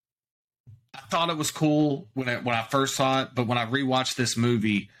 I thought it was cool when I first saw it, but when I rewatched this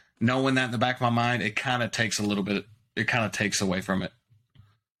movie, knowing that in the back of my mind, it kind of takes a little bit. It kind of takes away from it.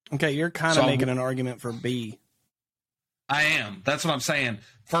 Okay, you're kind of making an argument for B. I am. That's what I'm saying.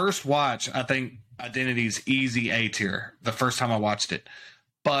 First watch, I think Identity's easy A tier the first time I watched it.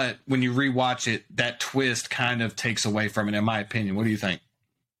 But when you rewatch it, that twist kind of takes away from it, in my opinion. What do you think?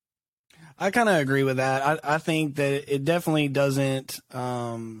 I kind of agree with that. I think that it definitely doesn't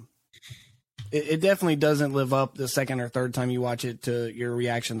it definitely doesn't live up the second or third time you watch it to your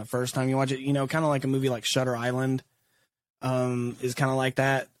reaction the first time you watch it. Kind of like a movie like Shutter Island is kind of like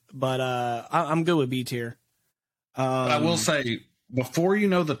that. But I'm good with B tier. But I will say, before you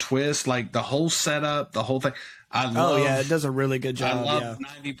know the twist, like the whole setup, the whole thing, it does a really good job. I love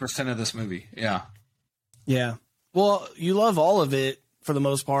 90% of this movie. Yeah. Yeah. Well, you love all of it for the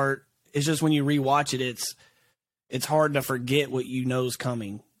most part. It's just when you rewatch it, it's hard to forget what you know's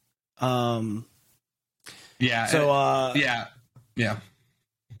coming. Yeah. So, yeah.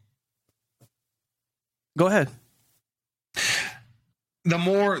 Go ahead. Now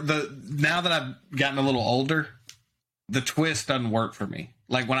that I've gotten a little older, the twist doesn't work for me.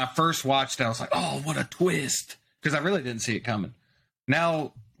 Like when I first watched it, I was like, oh, what a twist. Because I really didn't see it coming.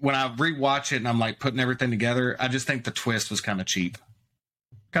 Now, when I rewatch it and I'm like putting everything together, I just think the twist was kind of cheap.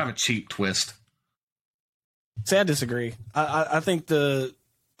 Kind of a cheap twist. See, I disagree. I think it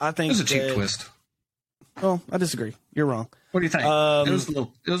was a cheap twist. Well, I disagree. You're wrong. What do you think? It was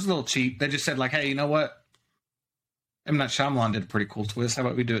a little cheap. They just said like, hey, you know what? M. Night Shyamalan did a pretty cool twist. How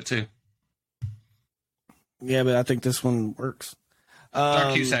about we do it too? Yeah, but I think this one works.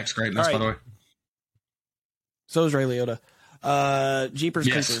 John Cusack's great in this, by the way. So is Ray Liotta. Jeepers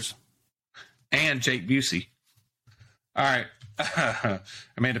Creepers. And Jake Busey. All right.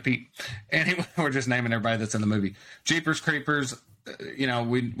 Amanda Peet. Anyway, we're just naming everybody that's in the movie. Jeepers Creepers, we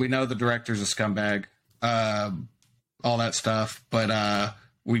know the director's a scumbag, all that stuff, but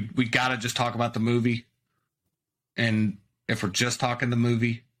we got to just talk about the movie. And if we're just talking the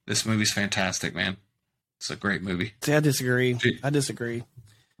movie, this movie's fantastic, man. It's a great movie. See, I disagree.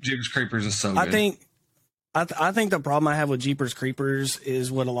 Jeepers Creepers is so good. I think the problem I have with Jeepers Creepers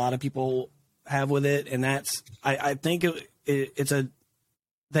is what a lot of people have with it, and that's I think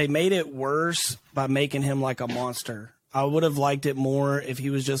they made it worse by making him like a monster. I would have liked it more if he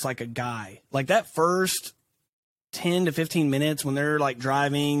was just like a guy. Like that first 10 to 15 minutes when they're like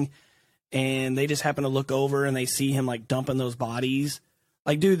driving and they just happen to look over and they see him like dumping those bodies.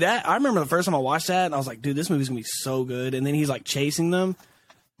 Like, dude, I remember the first time I watched that, and I was like, dude, this movie's gonna be so good. And then he's like chasing them.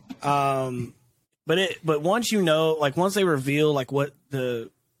 But once you know, like, once they reveal like what the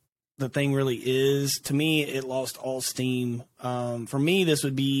thing really is, to me, it lost all steam. For me, this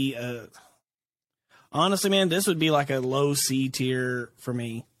would be honestly, man, this would be like a low C tier for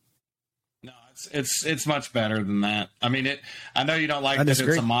me. No, it's much better than that. I mean, I know you don't like that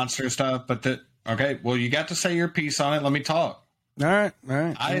disagree. it's a monster stuff, but okay, well, you got to say your piece on it. Let me talk. All right.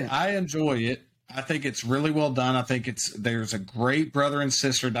 I enjoy it. I think it's really well done. I think there's a great brother and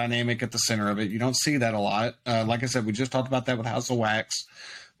sister dynamic at the center of it. You don't see that a lot. Like I said, we just talked about that with House of Wax.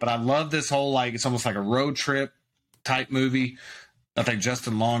 But I love this whole, like, it's almost like a road trip type movie. I think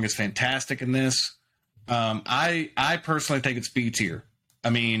Justin Long is fantastic in this. I personally think it's B tier. I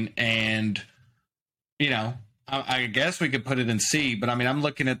mean, and, you know, I guess we could put it in C, but I mean, I'm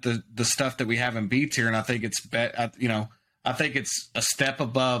looking at the stuff that we have in B tier, and I think it's, I think it's a step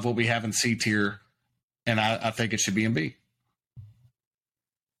above what we have in C tier, and I think it should be in B.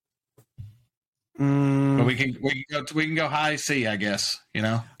 But we can go high C, I guess. You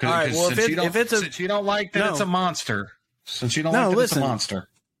know, all right. Well, since you don't like that, it's a monster. Since you don't like that, it's a monster.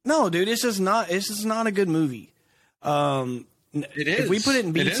 No, dude, it's just not a good movie. It is. If we put it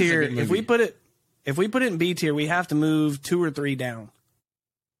in B tier, if we put it in B tier, we have to move 2 or 3 down.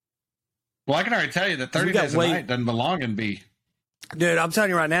 Well, I can already tell you that 30 Days a Night doesn't belong in B. Dude, I'm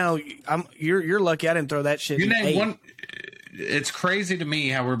telling you right now, you're lucky I didn't throw that shit. You in named A. one. It's crazy to me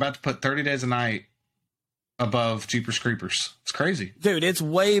how we're about to put 30 Days a Night above Jeepers Creepers. It's crazy, dude. It's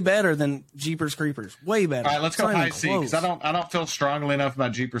way better than Jeepers Creepers. Way better. All right, let's go high C because I don't feel strongly enough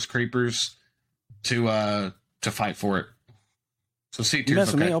about Jeepers Creepers to fight for it. So C tier.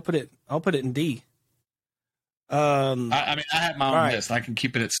 Mess with me. I'll put it in D. I mean, I have my own list. I can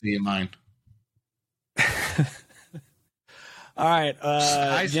keep it at C in mine. All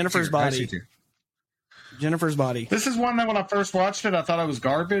right, Jennifer's Body. Jennifer's Body. This is one that when I first watched it, I thought it was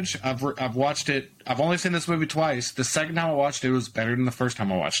garbage. I've watched it. I've only seen this movie twice. The second time I watched it, it was better than the first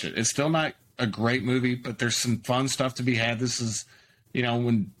time I watched it. It's still not a great movie, but there's some fun stuff to be had. This is,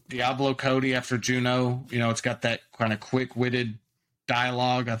 when Diablo Cody after Juno, it's got that kind of quick-witted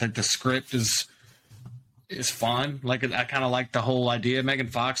dialogue. I think the script is fun. Like, I kind of like the whole idea. Megan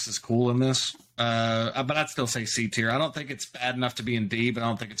Fox is cool in this. But I'd still say C tier. I don't think it's bad enough to be in D, but I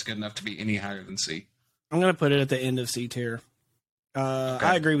don't think it's good enough to be any higher than C. I'm going to put it at the end of C tier. Okay.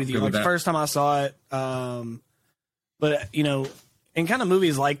 I agree with you. Good like, the first time I saw it, but, in kind of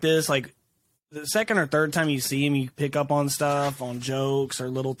movies like this, like, the second or third time you see him, you pick up on stuff, on jokes or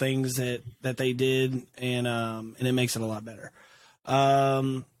little things that they did, and it makes it a lot better.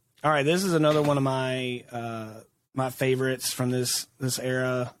 All right, this is another one of my my favorites from this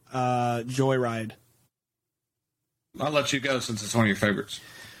era, Joyride. I'll let you go since it's one of your favorites.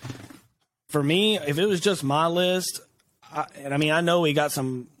 For me, if it was just my list, I know we got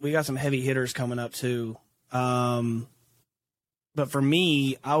some heavy hitters coming up too. But for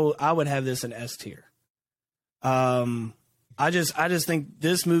me, I would have this in S tier. I just think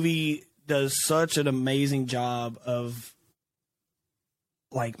this movie does such an amazing job of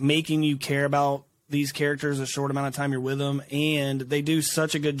like making you care about these characters a short amount of time you're with them, and they do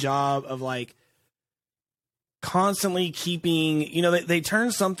such a good job of like constantly keeping, they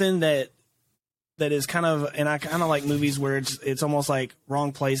turn something that is kind of, and I kind of like movies where it's almost like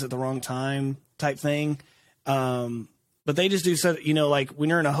wrong place at the wrong time type thing. But they just do so, like when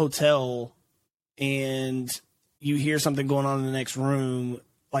you're in a hotel and you hear something going on in the next room,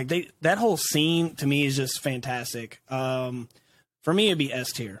 like that whole scene to me is just fantastic. For me, it'd be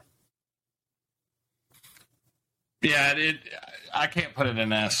S tier. Yeah, I can't put it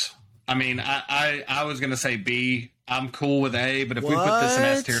in S. I mean, I was gonna say B. I'm cool with A, but if we put this in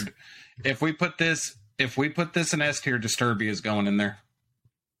S tier, if we put this in S tier, Disturbia is going in there.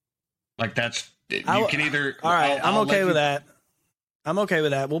 Like that's you can either. All right, I'm okay with that. I'm okay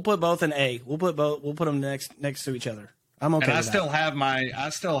with that. We'll put both in A. We'll put them next to each other. I'm okay. And I still have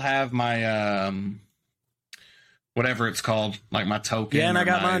my whatever it's called, like my token. Yeah, and I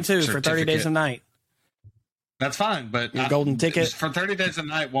got mine too for 30 Days a Night. That's fine, but your golden ticket for 30 Days a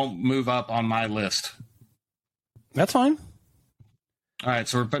Night won't move up on my list. That's fine. All right,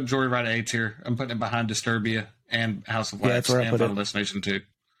 so we're putting Joyride A tier. I'm putting it behind Disturbia and House of Wax that's where I and put Final it. Destination 2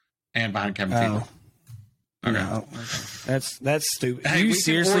 and behind Cabin Fever. Okay. No, okay. That's stupid. Hey, you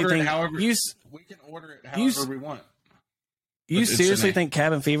seriously think we can order it however we want? You seriously think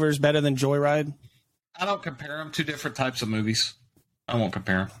Cabin Fever is better than Joyride? I don't compare them. Two different types of movies. I won't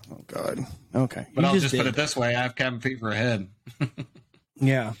compare them. Oh God. Okay. But I'll just put it this way: I have Cabin Fever ahead.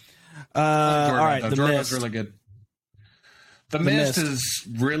 Yeah. All right. The Joyride's Mist. really good. The Mist is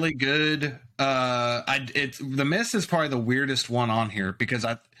really good. The Mist is probably the weirdest one on here because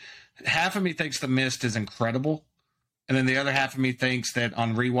half of me thinks The Mist is incredible, and then the other half of me thinks that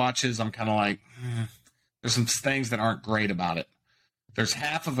on rewatches I'm kind of like, there's some things that aren't great about it. There's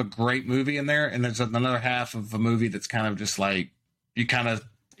half of a great movie in there, and there's another half of a movie that's kind of just like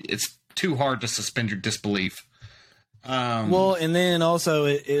it's too hard to suspend your disbelief. Well, and then also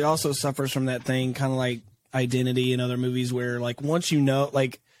it also suffers from that thing, kind of like Identity and other movies, where like once you know,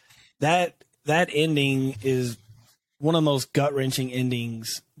 like that ending is one of the most gut wrenching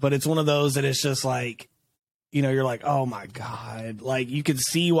endings, but it's one of those that it's just like, you know, you're like, oh my God, like you could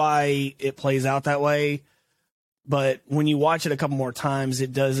see why it plays out that way, but when you watch it a couple more times,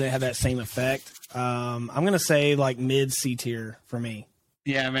 it doesn't have that same effect. I'm gonna say like mid C tier for me.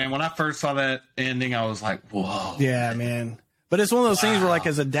 Yeah, man. When I first saw that ending, I was like, whoa. Yeah, man. But it's one of those things where, like,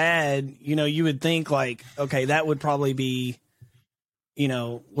 as a dad, you know, you would think, like, okay, that would probably be, you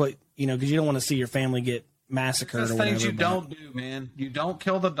know, what, you know, because you don't want to see your family get massacred or whatever. Things you don't do, man. You don't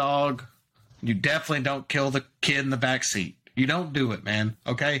kill the dog. You definitely don't kill the kid in the back seat. You don't do it, man.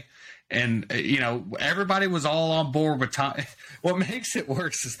 Okay? And, you know, everybody was all on board with Tom. What makes it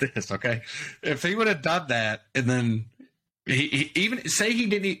worse is this, okay? If he would have done that and then he even say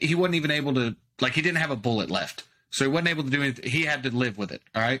he wasn't even able to, like, he didn't have a bullet left. So he wasn't able to do anything. He had to live with it.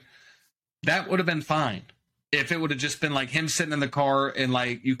 All right. That would have been fine if it would have just been like him sitting in the car and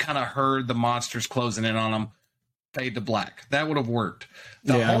like you kind of heard the monsters closing in on him, fade to black. That would have worked.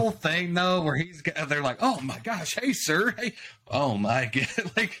 The whole thing though, where they're like, oh my gosh, hey sir, hey, oh my god,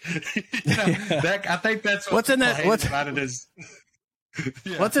 like, you know, that I think that's what's in that. What's about it is.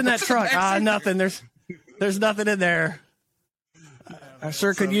 Yeah. What's in that truck? Nothing. There's nothing in there. I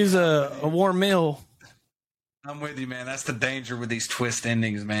sure could use a warm meal. I'm with you, man. That's the danger with these twist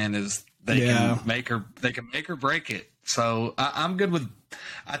endings, man, is they can make or break it. So I'm good with,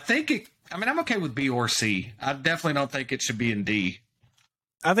 I'm okay with B or C. I definitely don't think it should be in D.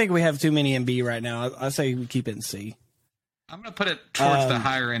 I think we have too many in B right now. I say we keep it in C. I'm going to put it towards the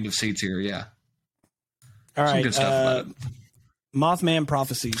higher end of C tier. Yeah. All right. Some good stuff about it. Mothman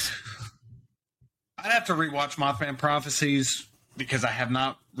Prophecies. I'd have to rewatch Mothman Prophecies because I have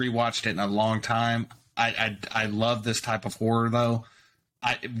not rewatched it in a long time. I love this type of horror though.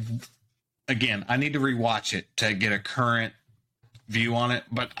 I need to rewatch it to get a current view on it.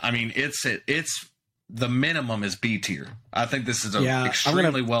 But I mean, it's the minimum is B tier. I think this is a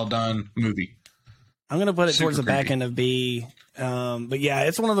extremely well done movie. I'm gonna put it towards the back end of B. But yeah,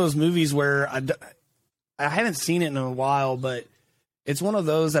 it's one of those movies where I haven't seen it in a while, but it's one of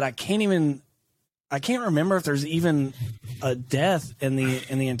those that I can't remember if there's even a death in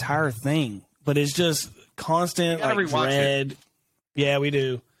the entire thing. But it's just constant like dread. Yeah, we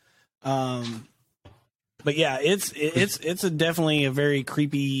do. But yeah, it's definitely a very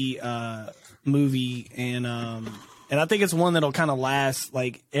creepy movie, and I think it's one that'll kind of last.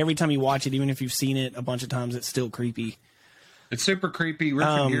 Like every time you watch it, even if you've seen it a bunch of times, it's still creepy. It's super creepy.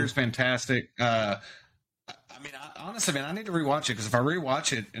 Richard Gere is fantastic. Honestly, man, I need to rewatch it because if I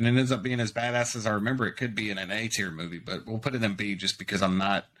rewatch it and it ends up being as badass as I remember, it could be in an A tier movie. But we'll put it in B just because I'm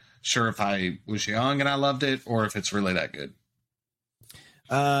not sure if I was young and I loved it or if it's really that good.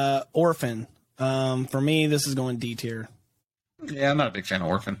 Orphan. For me, this is going D tier. Yeah, I'm not a big fan of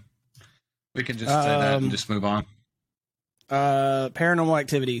Orphan. We can just say that and just move on. Paranormal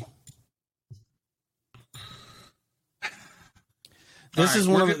Activity. This is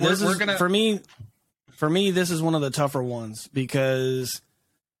one of for me. This is one of the tougher ones because,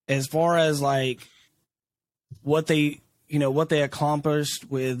 as far as like what they accomplished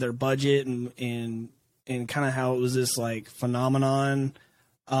with their budget and kind of how it was this like phenomenon,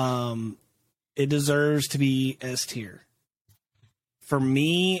 it deserves to be S tier. For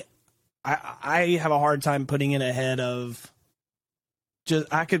me, I have a hard time putting it ahead of.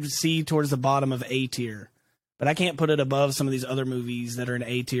 I could see towards the bottom of A tier, but I can't put it above some of these other movies that are in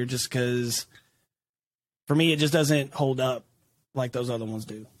A tier just because, for me, it just doesn't hold up like those other ones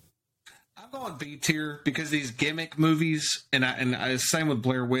do. I'm going B tier because these gimmick movies, and same with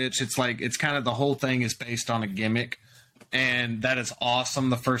Blair Witch. It's like it's kind of the whole thing is based on a gimmick, and that is awesome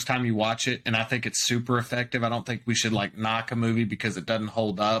the first time you watch it, and I think it's super effective. I don't think we should like knock a movie because it doesn't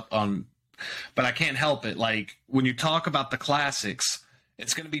hold up on, but I can't help it. Like when you talk about the classics,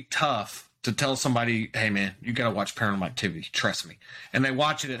 it's going to be tough to tell somebody, hey man, you got to watch Paranormal Activity. Trust me. And they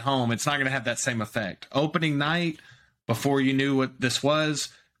watch it at home. It's not going to have that same effect. Opening night, before you knew what this was,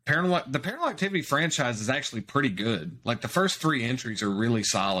 the Paranormal Activity franchise is actually pretty good. Like the first 3 entries are really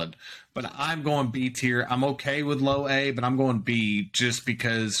solid, but I'm going B tier. I'm okay with low A, but I'm going B just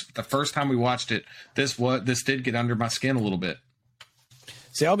because the first time we watched it, this did get under my skin a little bit.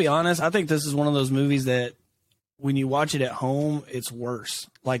 See, I'll be honest. I think this is one of those movies that when you watch it at home, it's worse.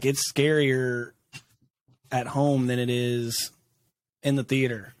 Like it's scarier at home than it is in the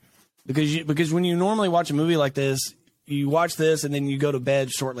theater, because when you normally watch a movie like this, you watch this and then you go to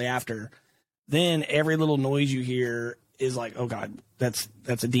bed shortly after. Then every little noise you hear is like, oh God, that's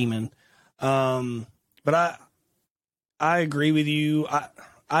a demon. But I agree with you.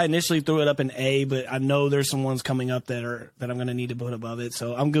 I initially threw it up in A, but I know there's some ones coming up that I'm going to need to put above it.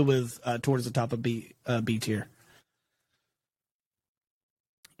 So I'm good with towards the top of B tier.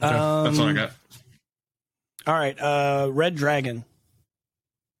 Okay, that's all I got. All right, Red Dragon.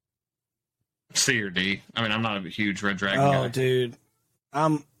 C or D. I mean, I'm not a huge Red Dragon guy. Oh, dude,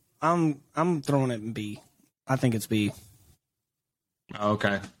 I'm throwing it in B. I think it's B.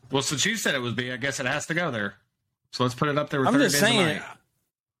 Okay. Well, since you said it was B, I guess it has to go there. So let's put it up there with I'm 30 just Days saying, a Night.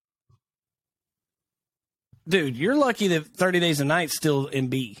 Dude, you're lucky that 30 Days a Night's still in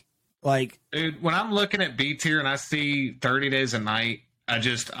B. Like, dude, when I'm looking at B tier and I see 30 Days a Night, I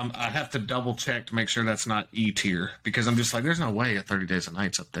have to double check to make sure that's not E tier, because I'm just like, there's no way a 30 Days a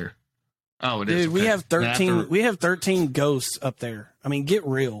Night's up there. Oh, it dude, is. Okay. we have 13. We have 13 ghosts up there. I mean, get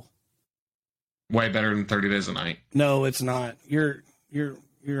real. Way better than 30 Days a Night. No, it's not. You're.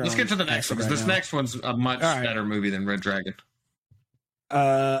 Let's get to the next one, because this next one's a much better movie than Red Dragon.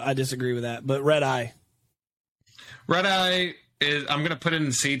 I disagree with that, but Red Eye. Red Eye is, I'm going to put it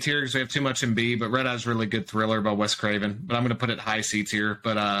in C tier because we have too much in B, but Red Eye's a really good thriller by Wes Craven, but I'm going to put it high C tier,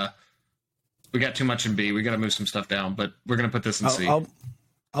 but we got too much in B. We got to move some stuff down, but we're going to put this in C.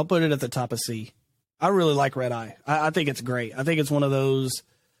 I'll put it at the top of C. I really like Red Eye. I think it's great. I think it's one of those,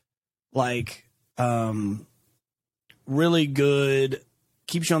 like, really good,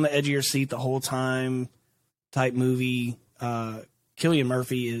 keeps you on the edge of your seat the whole time type movie. Cillian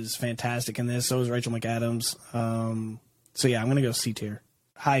Murphy is fantastic in this. So is Rachel McAdams. So yeah, I'm going to go C tier.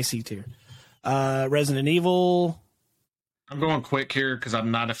 High C tier. Resident Evil. I'm going quick here because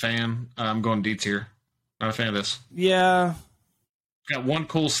I'm not a fan. I'm going D tier. Not a fan of this. Yeah. Got one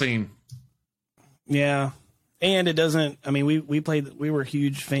cool scene. Yeah. And it doesn't, I mean, we were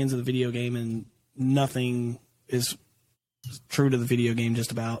huge fans of the video game, and nothing is true to the video game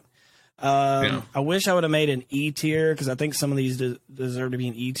just about. I wish I would have made an E tier, because I think some of these deserve to be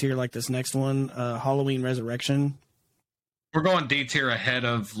an E tier, like this next one, Halloween Resurrection. We're going D tier ahead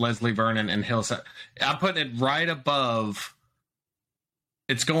of Leslie Vernon and Hillside. I'm putting it right above.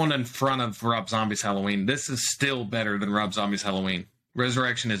 It's going in front of Rob Zombie's Halloween. This is still better than Rob Zombie's Halloween.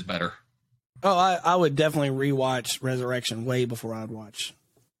 Resurrection is better. Oh, I would definitely rewatch Resurrection way before I'd watch.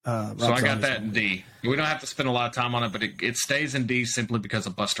 So I got that in D. We don't have to spend a lot of time on it, but it stays in D simply because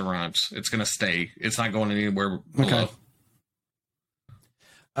of Busta Rhymes. It's going to stay. It's not going anywhere below.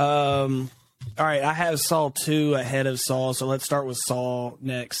 Okay. All right, I have Saw 2 ahead of Saw, so let's start with Saw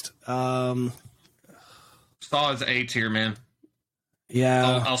next. Saw is A tier, man.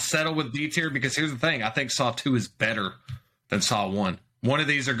 Yeah. I'll settle with D tier, because here's the thing. I think Saw 2 is better than Saw 1. One of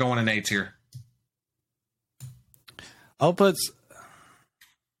these are going in A tier. I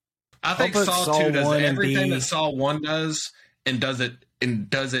think Saw 2 does everything that Saw 1 does, and does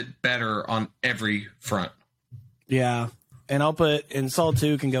it better on every front. Yeah. And Saw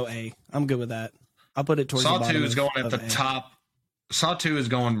 2 can go A. I'm good with that. I'll put it towards Saw the bottom 2 is going at the A. top. Saw 2 is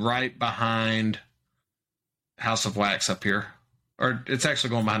going right behind House of Wax up here. Or it's actually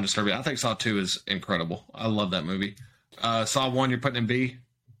going behind Disturbia. I think Saw 2 is incredible. I love that movie. Saw 1, you're putting in B?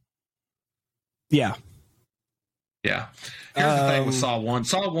 Yeah. Yeah. Here's the thing with Saw 1.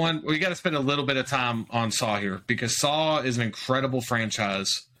 Saw 1, we got to spend a little bit of time on Saw here, because Saw is an incredible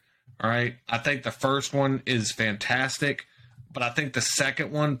franchise. All right. I think the first one is fantastic, but I think the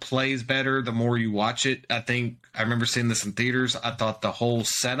second one plays better the more you watch it. I remember seeing this in theaters. I thought the whole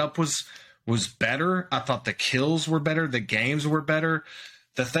setup was better. I thought the kills were better. The games were better.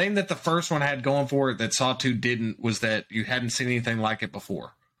 The thing that the first one had going for it that Saw 2 didn't was that you hadn't seen anything like it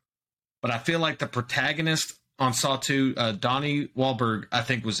before. But I feel like the protagonist on Saw 2, Donnie Wahlberg, I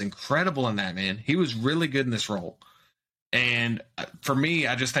think was incredible in that, man. He was really good in this role. And for me,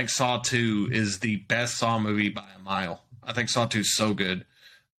 I just think Saw 2 is the best Saw movie by a mile. I think Saw 2 is so good.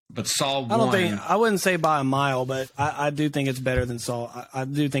 But Saw 1... I wouldn't say by a mile, but I do think it's better than Saw. I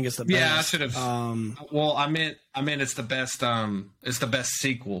do think it's the best. Yeah, I should have... well, I meant it's the best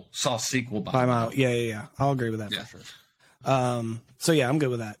sequel. Saw sequel by a mile. Yeah. I'll agree with that for sure. So yeah, I'm good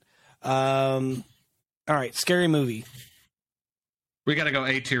with that. All right, Scary Movie. We got to go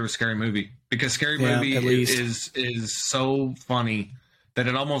A tier with Scary Movie because Scary Movie is so funny that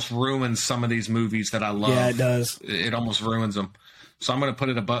it almost ruins some of these movies that I love. Yeah, it does. It almost ruins them. So I'm going to put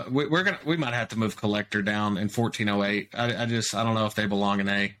it above. We might have to move Collector down in 1408. I don't know if they belong in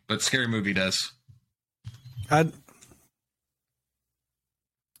A, but Scary Movie does. I'm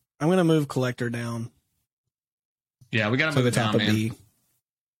going to move Collector down. Yeah, we got to move it down, man. B.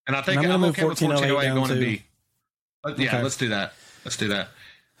 And I think I'm okay with 1408 going to B. Yeah, okay. Let's do that. Let's do that.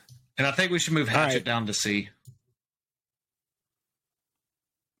 And I think we should move Hatchet down to C.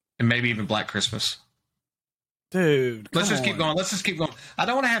 And maybe even Black Christmas. Dude, let's just keep going. Let's just keep going. I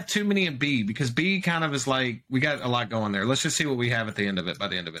don't want to have too many in B because B kind of is like we got a lot going there. Let's just see what we have at the end of it. By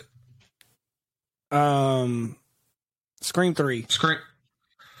the end of it, Scream 3. Scream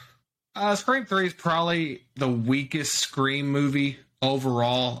 3 is probably the weakest Scream movie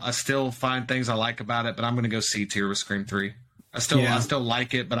overall. I still find things I like about it, but I'm going to go C tier with Scream 3. I still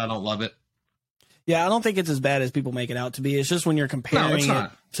like it, but I don't love it. Yeah, I don't think it's as bad as people make it out to be. It's just when you're comparing it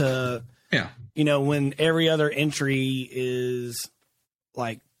to, when every other entry is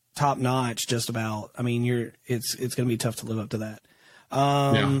like top notch, just about. I mean, it's going to be tough to live up to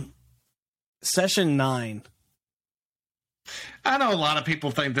that. Session 9. I know a lot of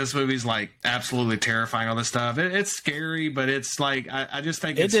people think this movie's like absolutely terrifying. All this stuff, it's scary, but it's like I just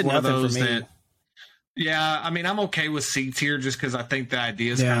think it's one of those that. Yeah, I mean, I'm okay with C tier just because I think the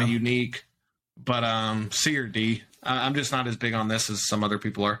idea is kind of unique. But C or D, I'm just not as big on this as some other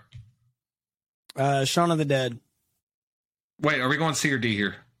people are. Shaun of the Dead. Wait, are we going C or D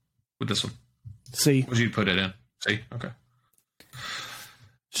here with this one? C. Would you put it in? C. Okay.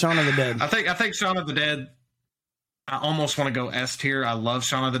 Shaun of the Dead. I think Shaun of the Dead. I almost want to go S tier. I love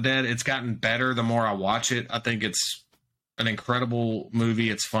Shaun of the Dead. It's gotten better the more I watch it. I think it's an incredible movie.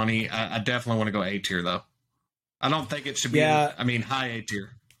 It's funny. I definitely want to go A tier though. I don't think it should be. Yeah. I mean, high A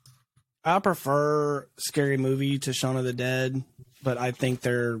tier. I prefer Scary Movie to Shaun of the Dead, but I think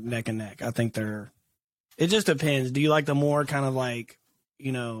they're neck and neck. I think it just depends. Do you like the more kind of like,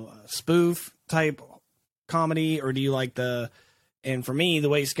 spoof type comedy, or do you like and for me, the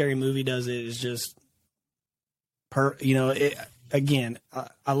way Scary Movie does it is just again,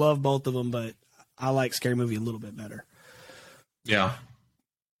 I love both of them, but I like Scary Movie a little bit better. Yeah.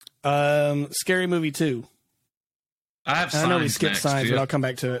 Scary Movie 2. I know we skipped Signs, but I'll come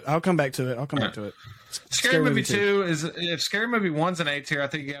back to it. Scary Movie 2 is, if Scary Movie 1's an A tier, I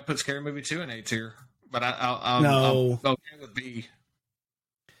think you got to put Scary Movie 2 in A tier. But I'm okay with B.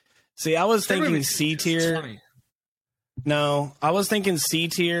 See, I was thinking C tier. No, I was thinking C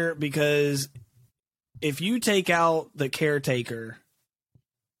tier because if you take out the caretaker,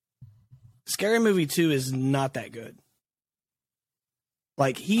 Scary Movie 2 is not that good.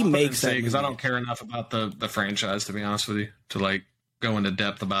 Like, he makes that because I don't care enough about the franchise, to be honest with you, to like go into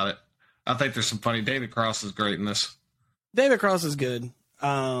depth about it. I think there's some funny. David Cross is great in this. David Cross is good.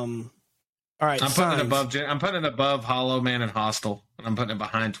 All right, I'm putting it above Hollow Man and Hostel, and I'm putting it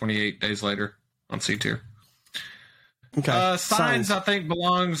behind 28 Days Later on C tier. Okay. Signs I think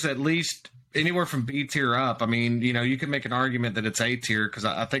belongs at least anywhere from B tier up. I mean, you can make an argument that it's A tier because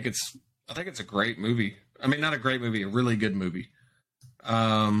I think it's a great movie. I mean, not a great movie, a really good movie.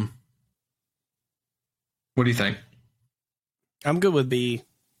 What do you think? I'm good with B.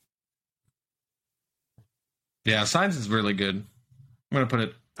 Yeah, Signs is really good. I'm gonna put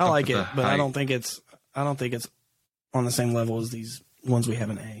it. I like it, but I don't think it's on the same level as these ones we have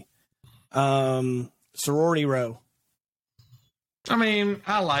in A. Sorority Row. I mean,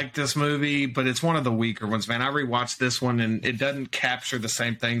 I like this movie, but it's one of the weaker ones, man. I rewatched this one, and it doesn't capture the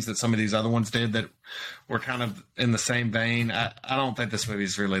same things that some of these other ones did that were kind of in the same vein. I don't think this movie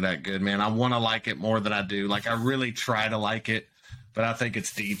is really that good, man. I want to like it more than I do. Like, I really try to like it, but I think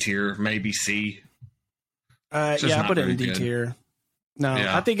it's D tier, maybe C. I put it in D tier. No,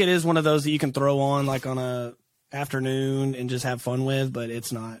 yeah. I think it is one of those that you can throw on like on a afternoon and just have fun with, but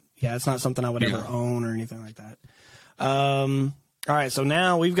it's not. Yeah, it's not something I would ever own or anything like that. All right, so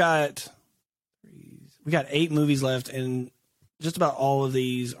now we got 8 movies left, and just about all of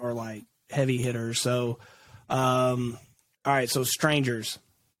these are like heavy hitters. So, all right, so Strangers.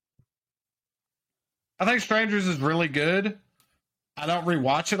 I think Strangers is really good. I don't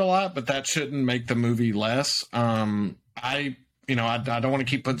rewatch it a lot, but that shouldn't make the movie less. I don't want to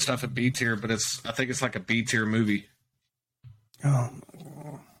keep putting stuff at B tier, but I think it's like a B tier movie. Oh.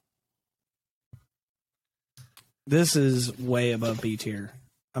 This is way above B tier.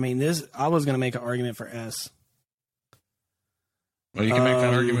 I mean, I was going to make an argument for S. Well, you can make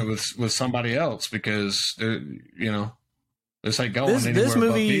that argument with somebody else because, this ain't going anywhere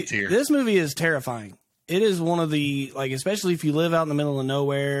above B tier. This movie is terrifying. it is one of the, like, especially if you live out in the middle of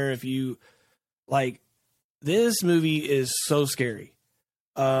nowhere, if you like, this movie is so scary.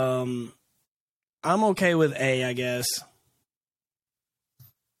 I'm okay with A, I guess.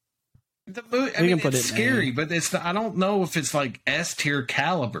 The movie, I mean, it's scary, but I don't know if it's like S tier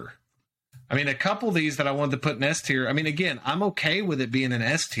caliber. I mean, a couple of these that I wanted to put in S tier. I mean, again, I'm okay with it being an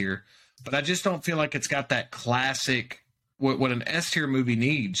S tier, but I just don't feel like it's got that classic what an S tier movie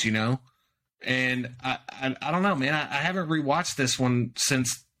needs, you know. And I don't know, man. I haven't rewatched this one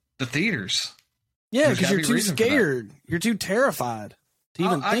since the theaters. Yeah, because you're too scared. You're too terrified to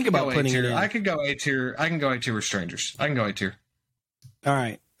even think about putting it in. I could go A tier. I can go A tier with Strangers. I can go A tier. All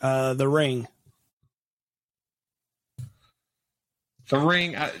right. The Ring. The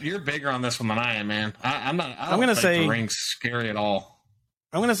Ring. You're bigger on this one than I am, man. I'm not. I don't think The Ring's scary at all.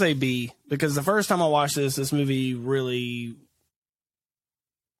 I'm gonna say B, because the first time I watched this movie really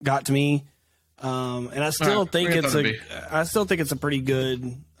got to me, and I still think it's a pretty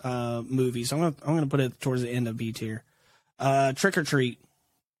good movie. So I'm gonna put it towards the end of B tier. Trick or Treat.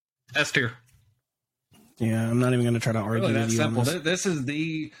 S tier. Yeah, I'm not even going to try to argue really with you simple. on this.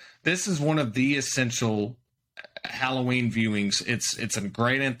 This is one of the essential Halloween viewings. It's a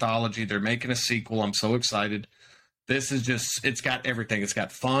great anthology. They're making a sequel. I'm so excited. This is just, it's got everything. It's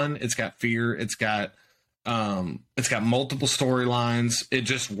got fun. It's got fear. It's got multiple storylines. It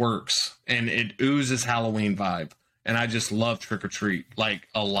just works, and it oozes Halloween vibe. And I just love Trick or Treat like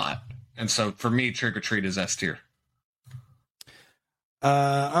a lot. And so for me, Trick or Treat is S tier.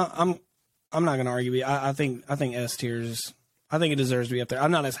 I'm not going to argue with you. I think S tiers. I think it deserves to be up there.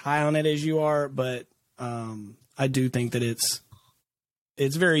 I'm not as high on it as you are, but I do think that it's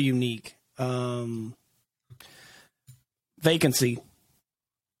very unique. Vacancy.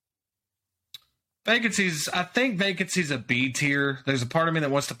 I think Vacancy's a B tier. There's a part of me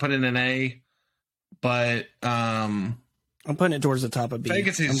that wants to put in an A, but I'm putting it towards the top of B.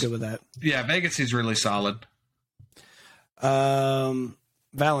 I'm good with that. Yeah, Vacancy's really solid.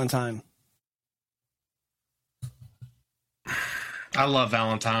 Valentine. I love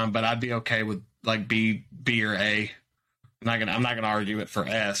Valentine, but I'd be okay with like B or A. I'm not gonna argue it for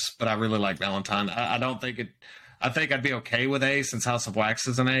S, but I really like Valentine. I don't think it. I think I'd be okay with A since House of Wax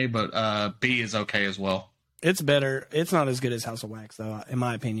is an A, but B is okay as well. It's better. It's not as good as House of Wax, though, in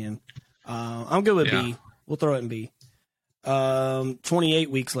my opinion. I'm good with B. We'll throw it in B. 28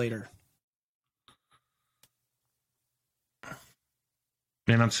 Weeks Later.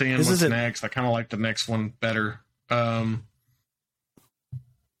 Man, I'm seeing what's next. I kind of like the next one better. I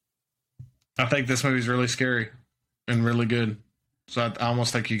think this movie's really scary and really good. So I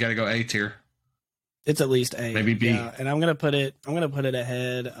almost think you got to go A tier. It's at least A. Maybe B. Yeah, and I'm gonna put it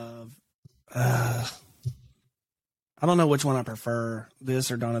ahead of. I don't know which one I prefer, this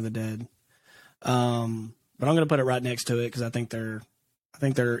or Dawn of the Dead. But I'm gonna put it right next to it because I think they're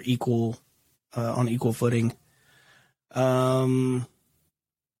equal, on equal footing. So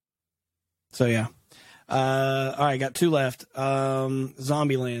yeah. All right, got two left.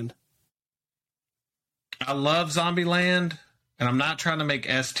 Zombieland. I love Zombieland, and I'm not trying to make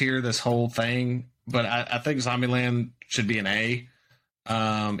S tier this whole thing, but I think Zombieland should be an A.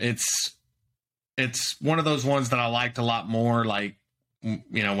 It's one of those ones that I liked a lot more, like,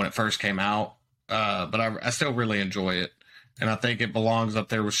 you know, when it first came out. But I still really enjoy it, and I think it belongs up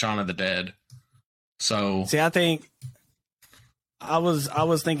there with Shaun of the Dead. So see, I think I was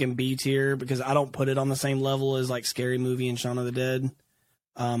thinking B tier because I don't put it on the same level as like Scary Movie and Shaun of the Dead.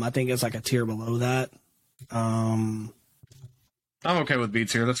 I think it's like a tier below that. I'm okay with B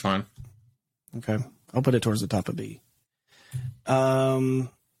tier. That's fine. Okay, I'll put it towards the top of B.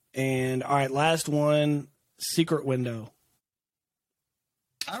 And all right, last one, Secret Window.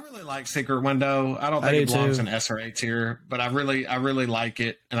 I really like Secret Window. I don't think it belongs in S or A tier, but I really like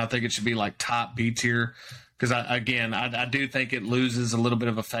it, and I think it should be like top B tier because I do think it loses a little bit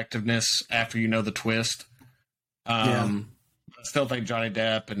of effectiveness after you know the twist. I still think Johnny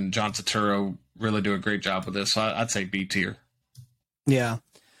Depp and John Turturro really do a great job with this, so I'd say B tier. Yeah,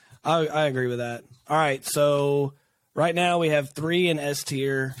 I agree with that. All right, so right now we have 3 in S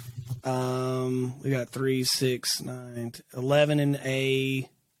tier. We got 3, 6, 9, 11 in A,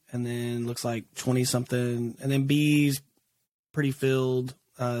 and then looks like 20 something, and then B's pretty filled.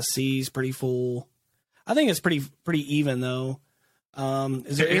 C's pretty full. I think it's pretty even though.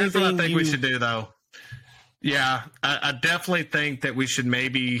 Is there Here's anything what I think we should do though? Yeah, I definitely think that we should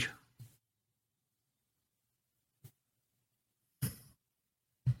maybe.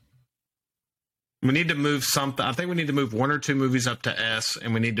 We need to move something. I think we need to move 1 or 2 movies up to S,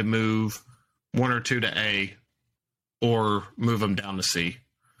 and we need to move 1 or 2 to A, or move them down to C.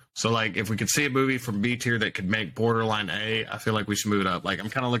 So, like, if we could see a movie from B tier that could make borderline A, I feel like we should move it up. Like, I'm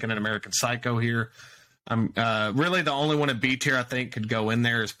kind of looking at American Psycho here. I'm really the only one at B tier I think could go in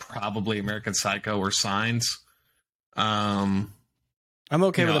there is probably American Psycho or Signs. I'm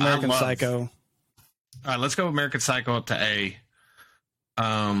okay with American Psycho. All right, let's go American Psycho up to A.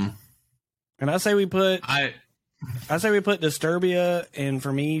 And I say we put Disturbia and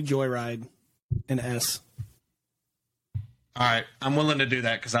for me Joyride in S. All right, I'm willing to do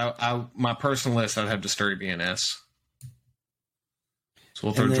that because I my personal list I'd have Disturbia in S. So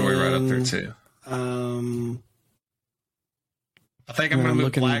we'll throw Joyride up there too. I think I'm going to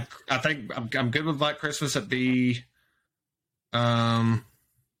move Black. I think I'm good with Black Christmas at B. I'm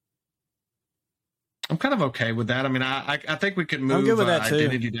kind of okay with that. I mean, I think we could move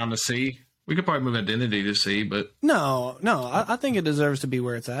Identity down to C. We could probably move Identity to C, but no, I think it deserves to be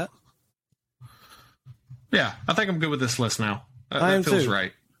where it's at. Yeah, I think I'm good with this list now. That feels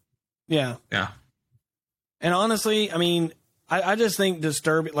right. Yeah. And honestly, I mean, I just think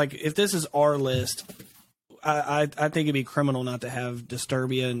Disturbia, like, if this is our list, I think it'd be criminal not to have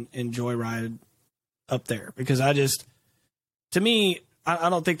Disturbia and Joyride up there. Because to me, I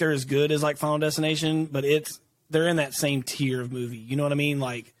don't think they're as good as, like, Final Destination, but they're in that same tier of movie. You know what I mean?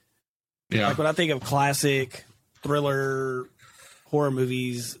 Like when I think of classic thriller horror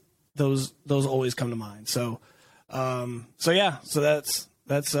movies, those always come to mind. So that's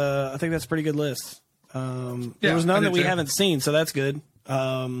I think that's a pretty good list. There was none that we haven't seen, so that's good.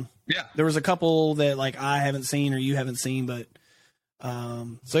 There was a couple that like I haven't seen or you haven't seen, but all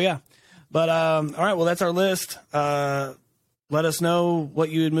right, well, that's our list. Let us know what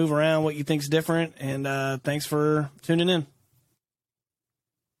you would move around, what you think's different, and thanks for tuning in.